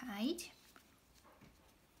nice and tight.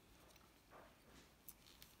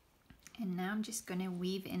 And now I'm just going to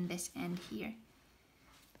weave in this end here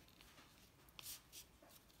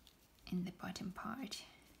in the bottom part.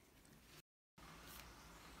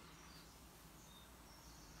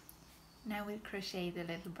 Now we'll crochet the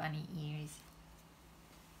little bunny ears.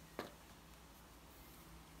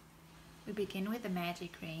 We begin with the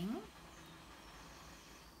magic ring.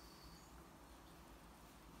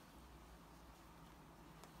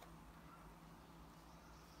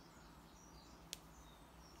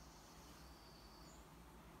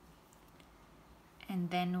 And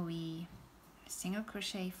then we single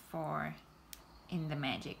crochet 4 in the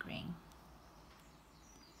magic ring.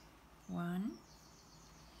 1,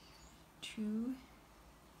 2,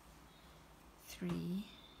 3,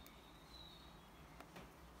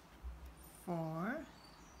 4,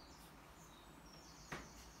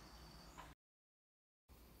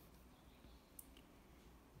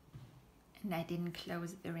 and I didn't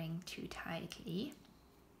close the ring too tightly.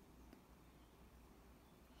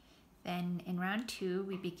 Then in round 2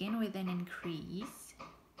 we begin with an increase.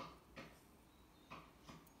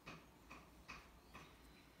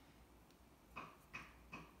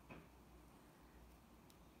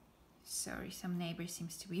 Sorry, some neighbor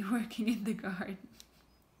seems to be working in the garden.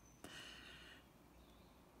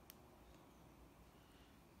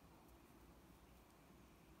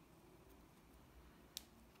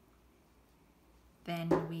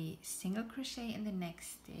 Then we single crochet in the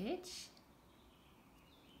next stitch.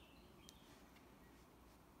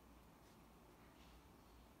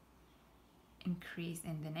 Increase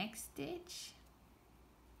in the next stitch.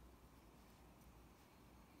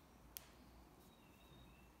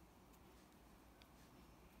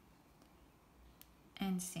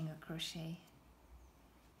 And single crochet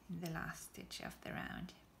in the last stitch of the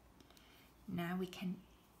round. Now we can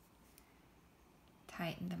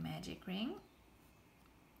tighten the magic ring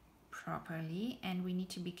properly, and we need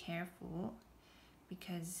to be careful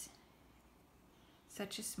because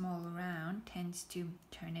such a small round tends to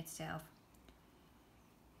turn itself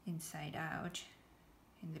inside out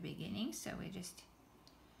in the beginning, so we just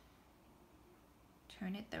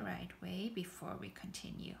turn it the right way before we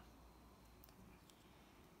continue.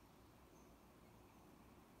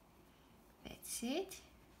 That's it.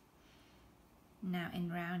 Now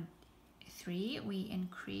in round 3 we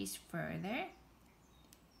increase further,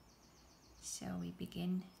 so we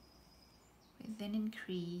begin with an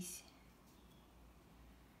increase.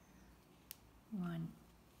 1,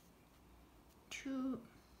 2,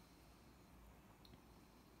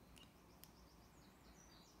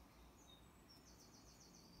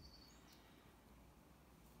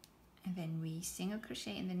 and then we single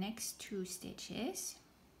crochet in the next 2 stitches.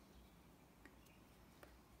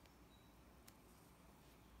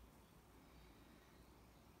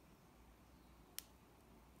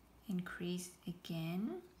 Increase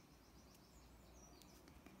again.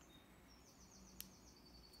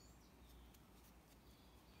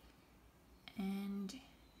 And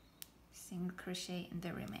single crochet in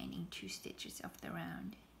the remaining 2 stitches of the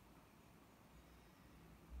round.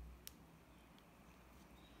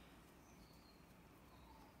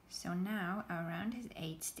 So now our round has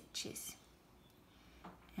 8 stitches.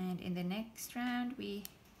 And in the next round we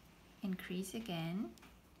increase again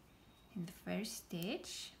in the first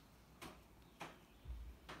stitch.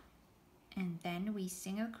 And then we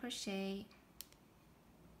single crochet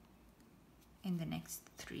in the next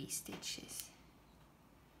 3 stitches.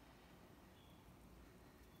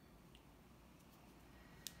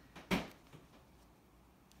 That's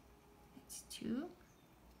 2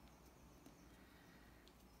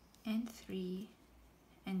 and 3,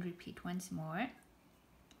 and repeat once more.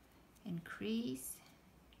 Increase,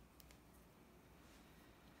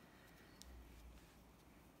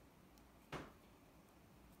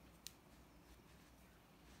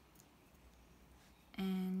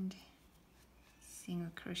 and single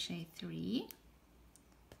crochet 3,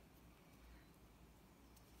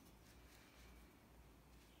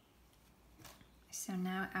 so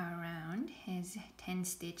now our round has 10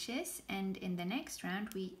 stitches, and in the next round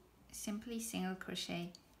we simply single crochet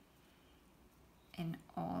in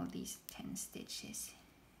all these 10 stitches.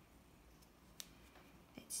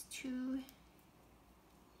 That's 2,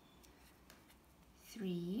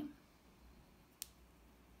 3,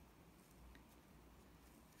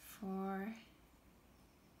 4,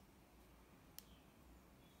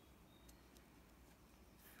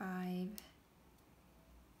 5,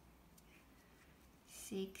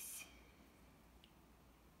 6,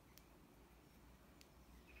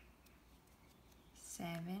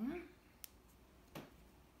 7,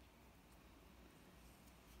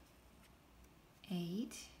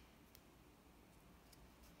 8,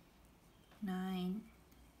 9,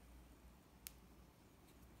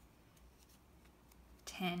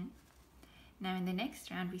 10. Now in the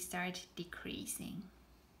next round we start decreasing.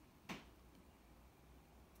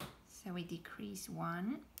 So we decrease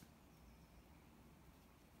 1,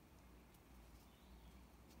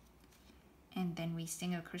 and then we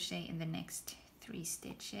single crochet in the next 3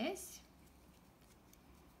 stitches.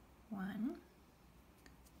 1,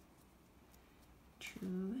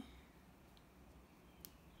 2,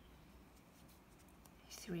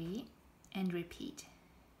 3, and repeat.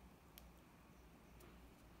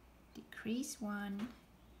 Decrease 1,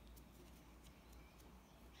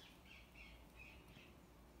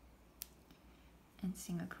 and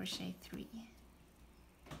single crochet 3.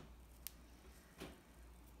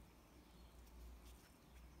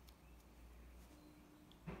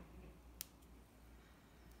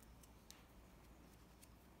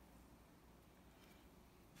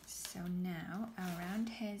 So now our round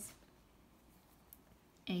has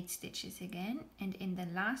 8 stitches again, and in the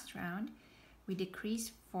last round we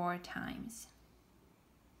decrease 4 times.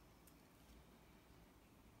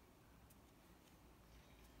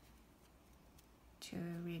 To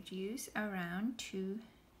reduce our round to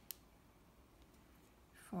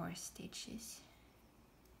 4 stitches.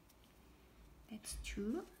 That's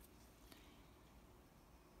 2.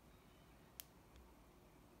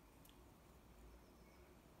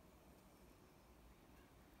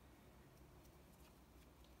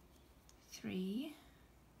 Three,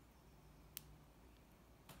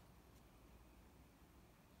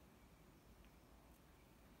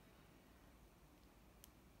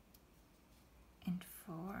 and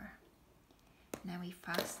 4. Now we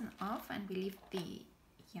fasten off and we leave the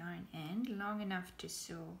yarn end long enough to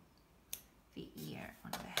sew the ear on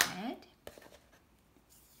the head.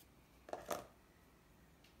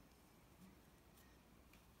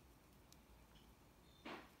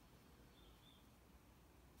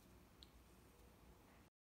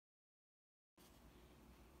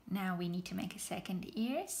 Now we need to make a second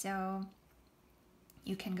ear, so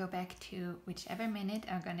you can go back to whichever minute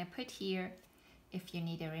I'm gonna put here if you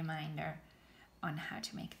need a reminder on how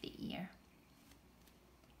to make the ear.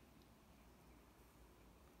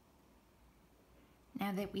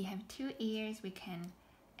 Now that we have 2 ears, we can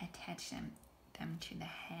attach them to the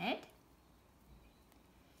head.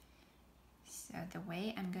 So the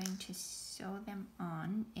way I'm going to sew them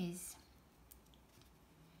on is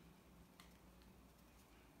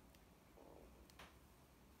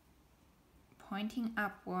pointing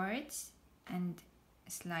upwards and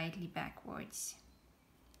slightly backwards.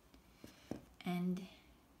 And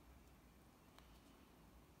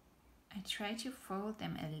I try to fold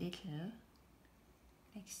them a little,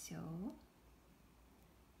 like so.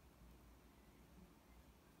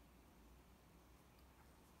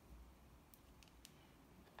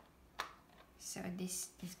 So this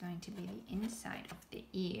is going to be the inside of the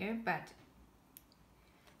ear, but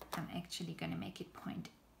I'm actually going to make it point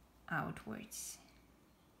outwards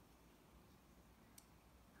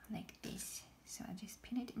like this. So I'll just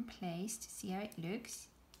pin it in place to see how it looks.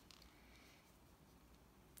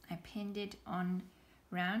 I pinned it on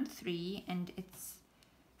round 3 and it's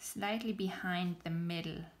slightly behind the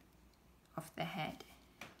middle of the head.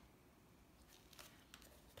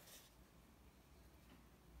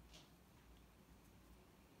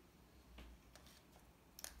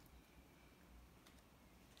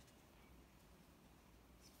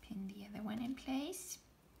 Pin the other one in place.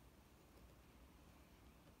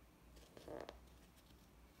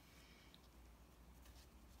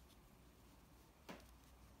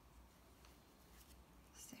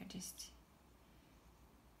 So just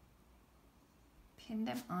pin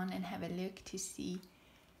them on and have a look to see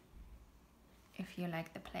if you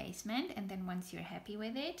like the placement, and then once you're happy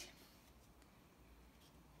with it,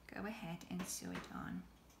 go ahead and sew it on.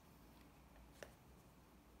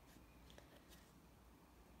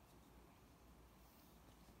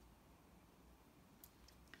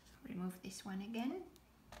 Remove this one again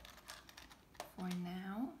for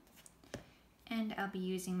now, and I'll be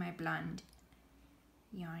using my blonde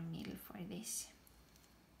yarn needle for this.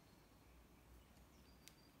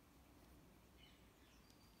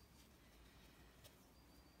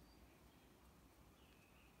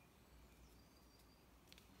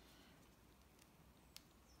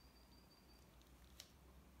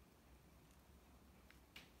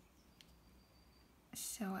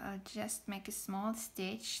 So I'll just make a small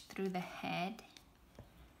stitch through the head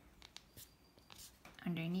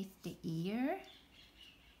underneath the ear,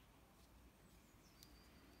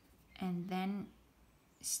 and then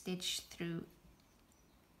stitch through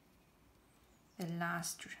the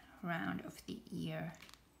last round of the ear.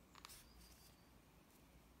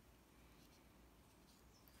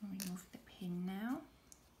 Remove the pin now,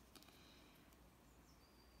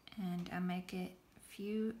 and I'll make a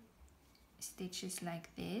few stitches like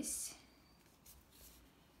this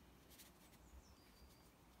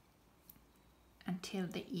until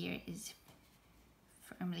the ear is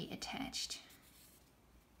firmly attached.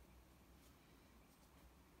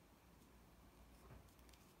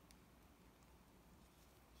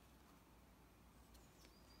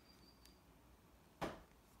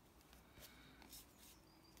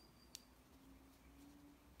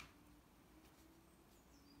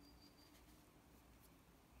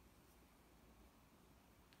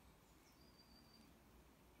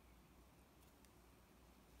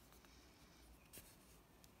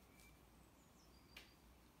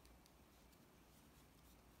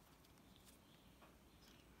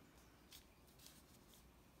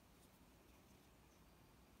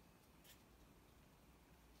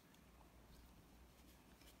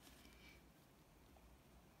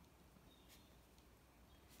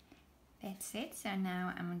 That's it. So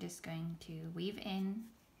now I'm just going to weave in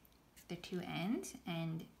the two ends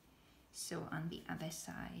and sew on the other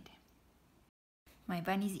side. My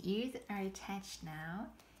bunny's ears are attached now,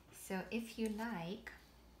 so if you like,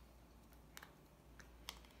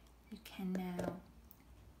 you can now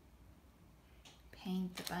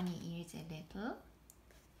paint the bunny ears a little.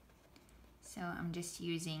 So I'm just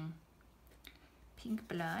using pink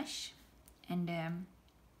blush and an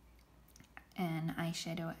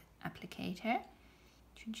eyeshadow applicator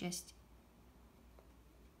to just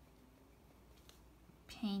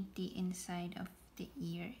paint the inside of the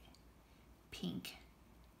ear pink.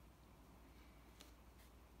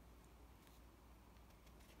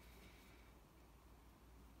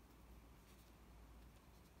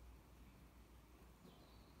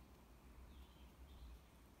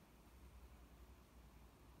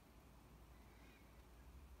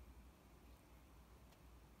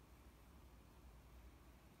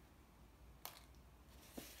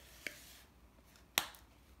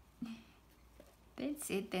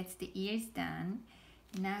 That's it, that's the ears done.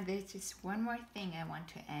 Now there's just one more thing I want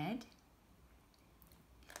to add.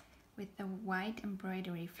 With the white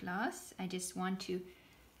embroidery floss, I just want to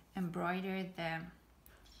embroider the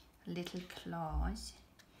little claws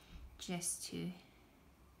just to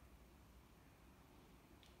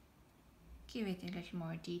give it a little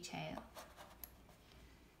more detail.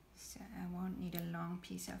 So I won't need a long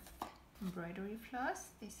piece of embroidery floss.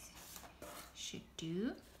 This should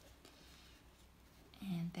do.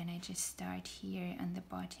 And then I just start here on the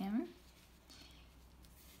bottom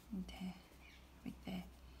with the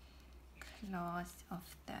claws of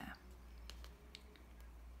the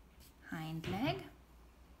hind leg.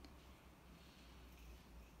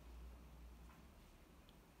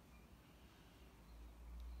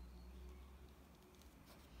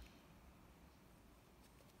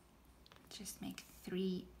 Just make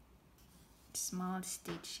 3 small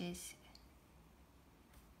stitches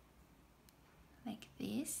like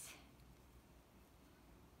this.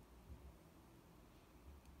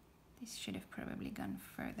 This should have probably gone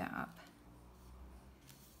further up,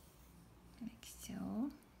 like so.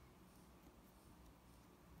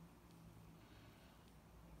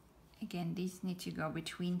 Again, these need to go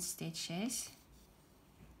between stitches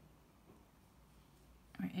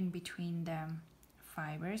or in between the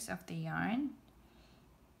fibers of the yarn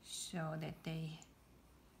so that they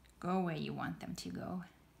go where you want them to go.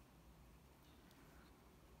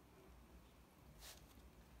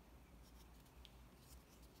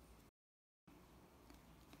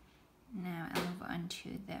 Now I'll move on to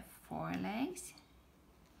the forelegs.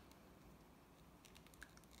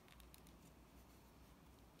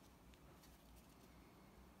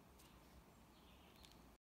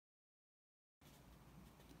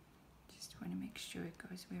 Just want to make sure it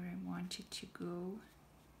goes where I want it to go.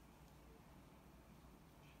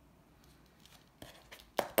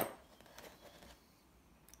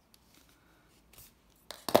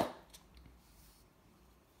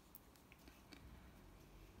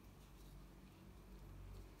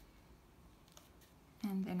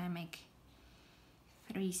 And then I make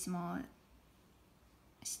 3 small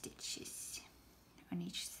stitches on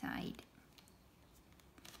each side.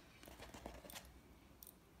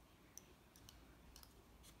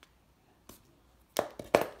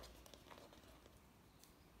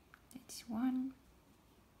 That's 1.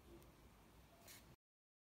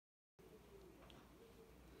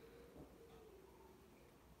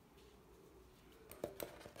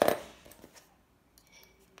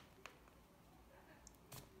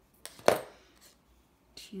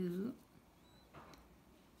 Two.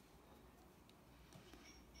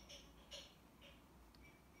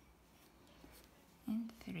 And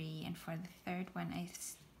 3. And for the third one, I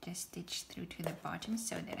just stitch through to the bottom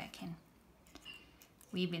so that I can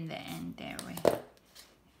weave in the end there where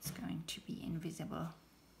it's going to be invisible.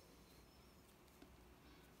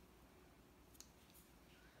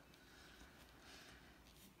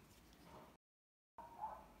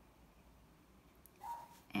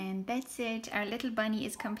 And that's it, our little bunny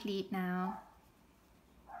is complete now.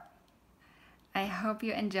 I hope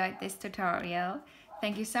you enjoyed this tutorial.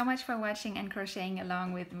 Thank you so much for watching and crocheting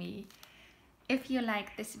along with me. If you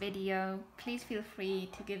liked this video, please feel free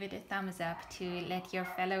to give it a thumbs up to let your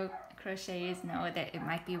fellow crocheters know that it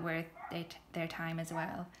might be worth their time as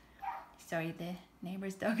well. Sorry, the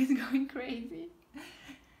neighbor's dog is going crazy.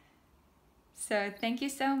 So thank you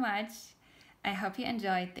so much. I hope you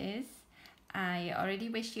enjoyed this. I already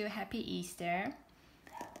wish you a happy Easter.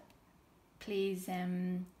 Please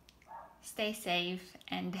stay safe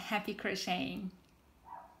and happy crocheting.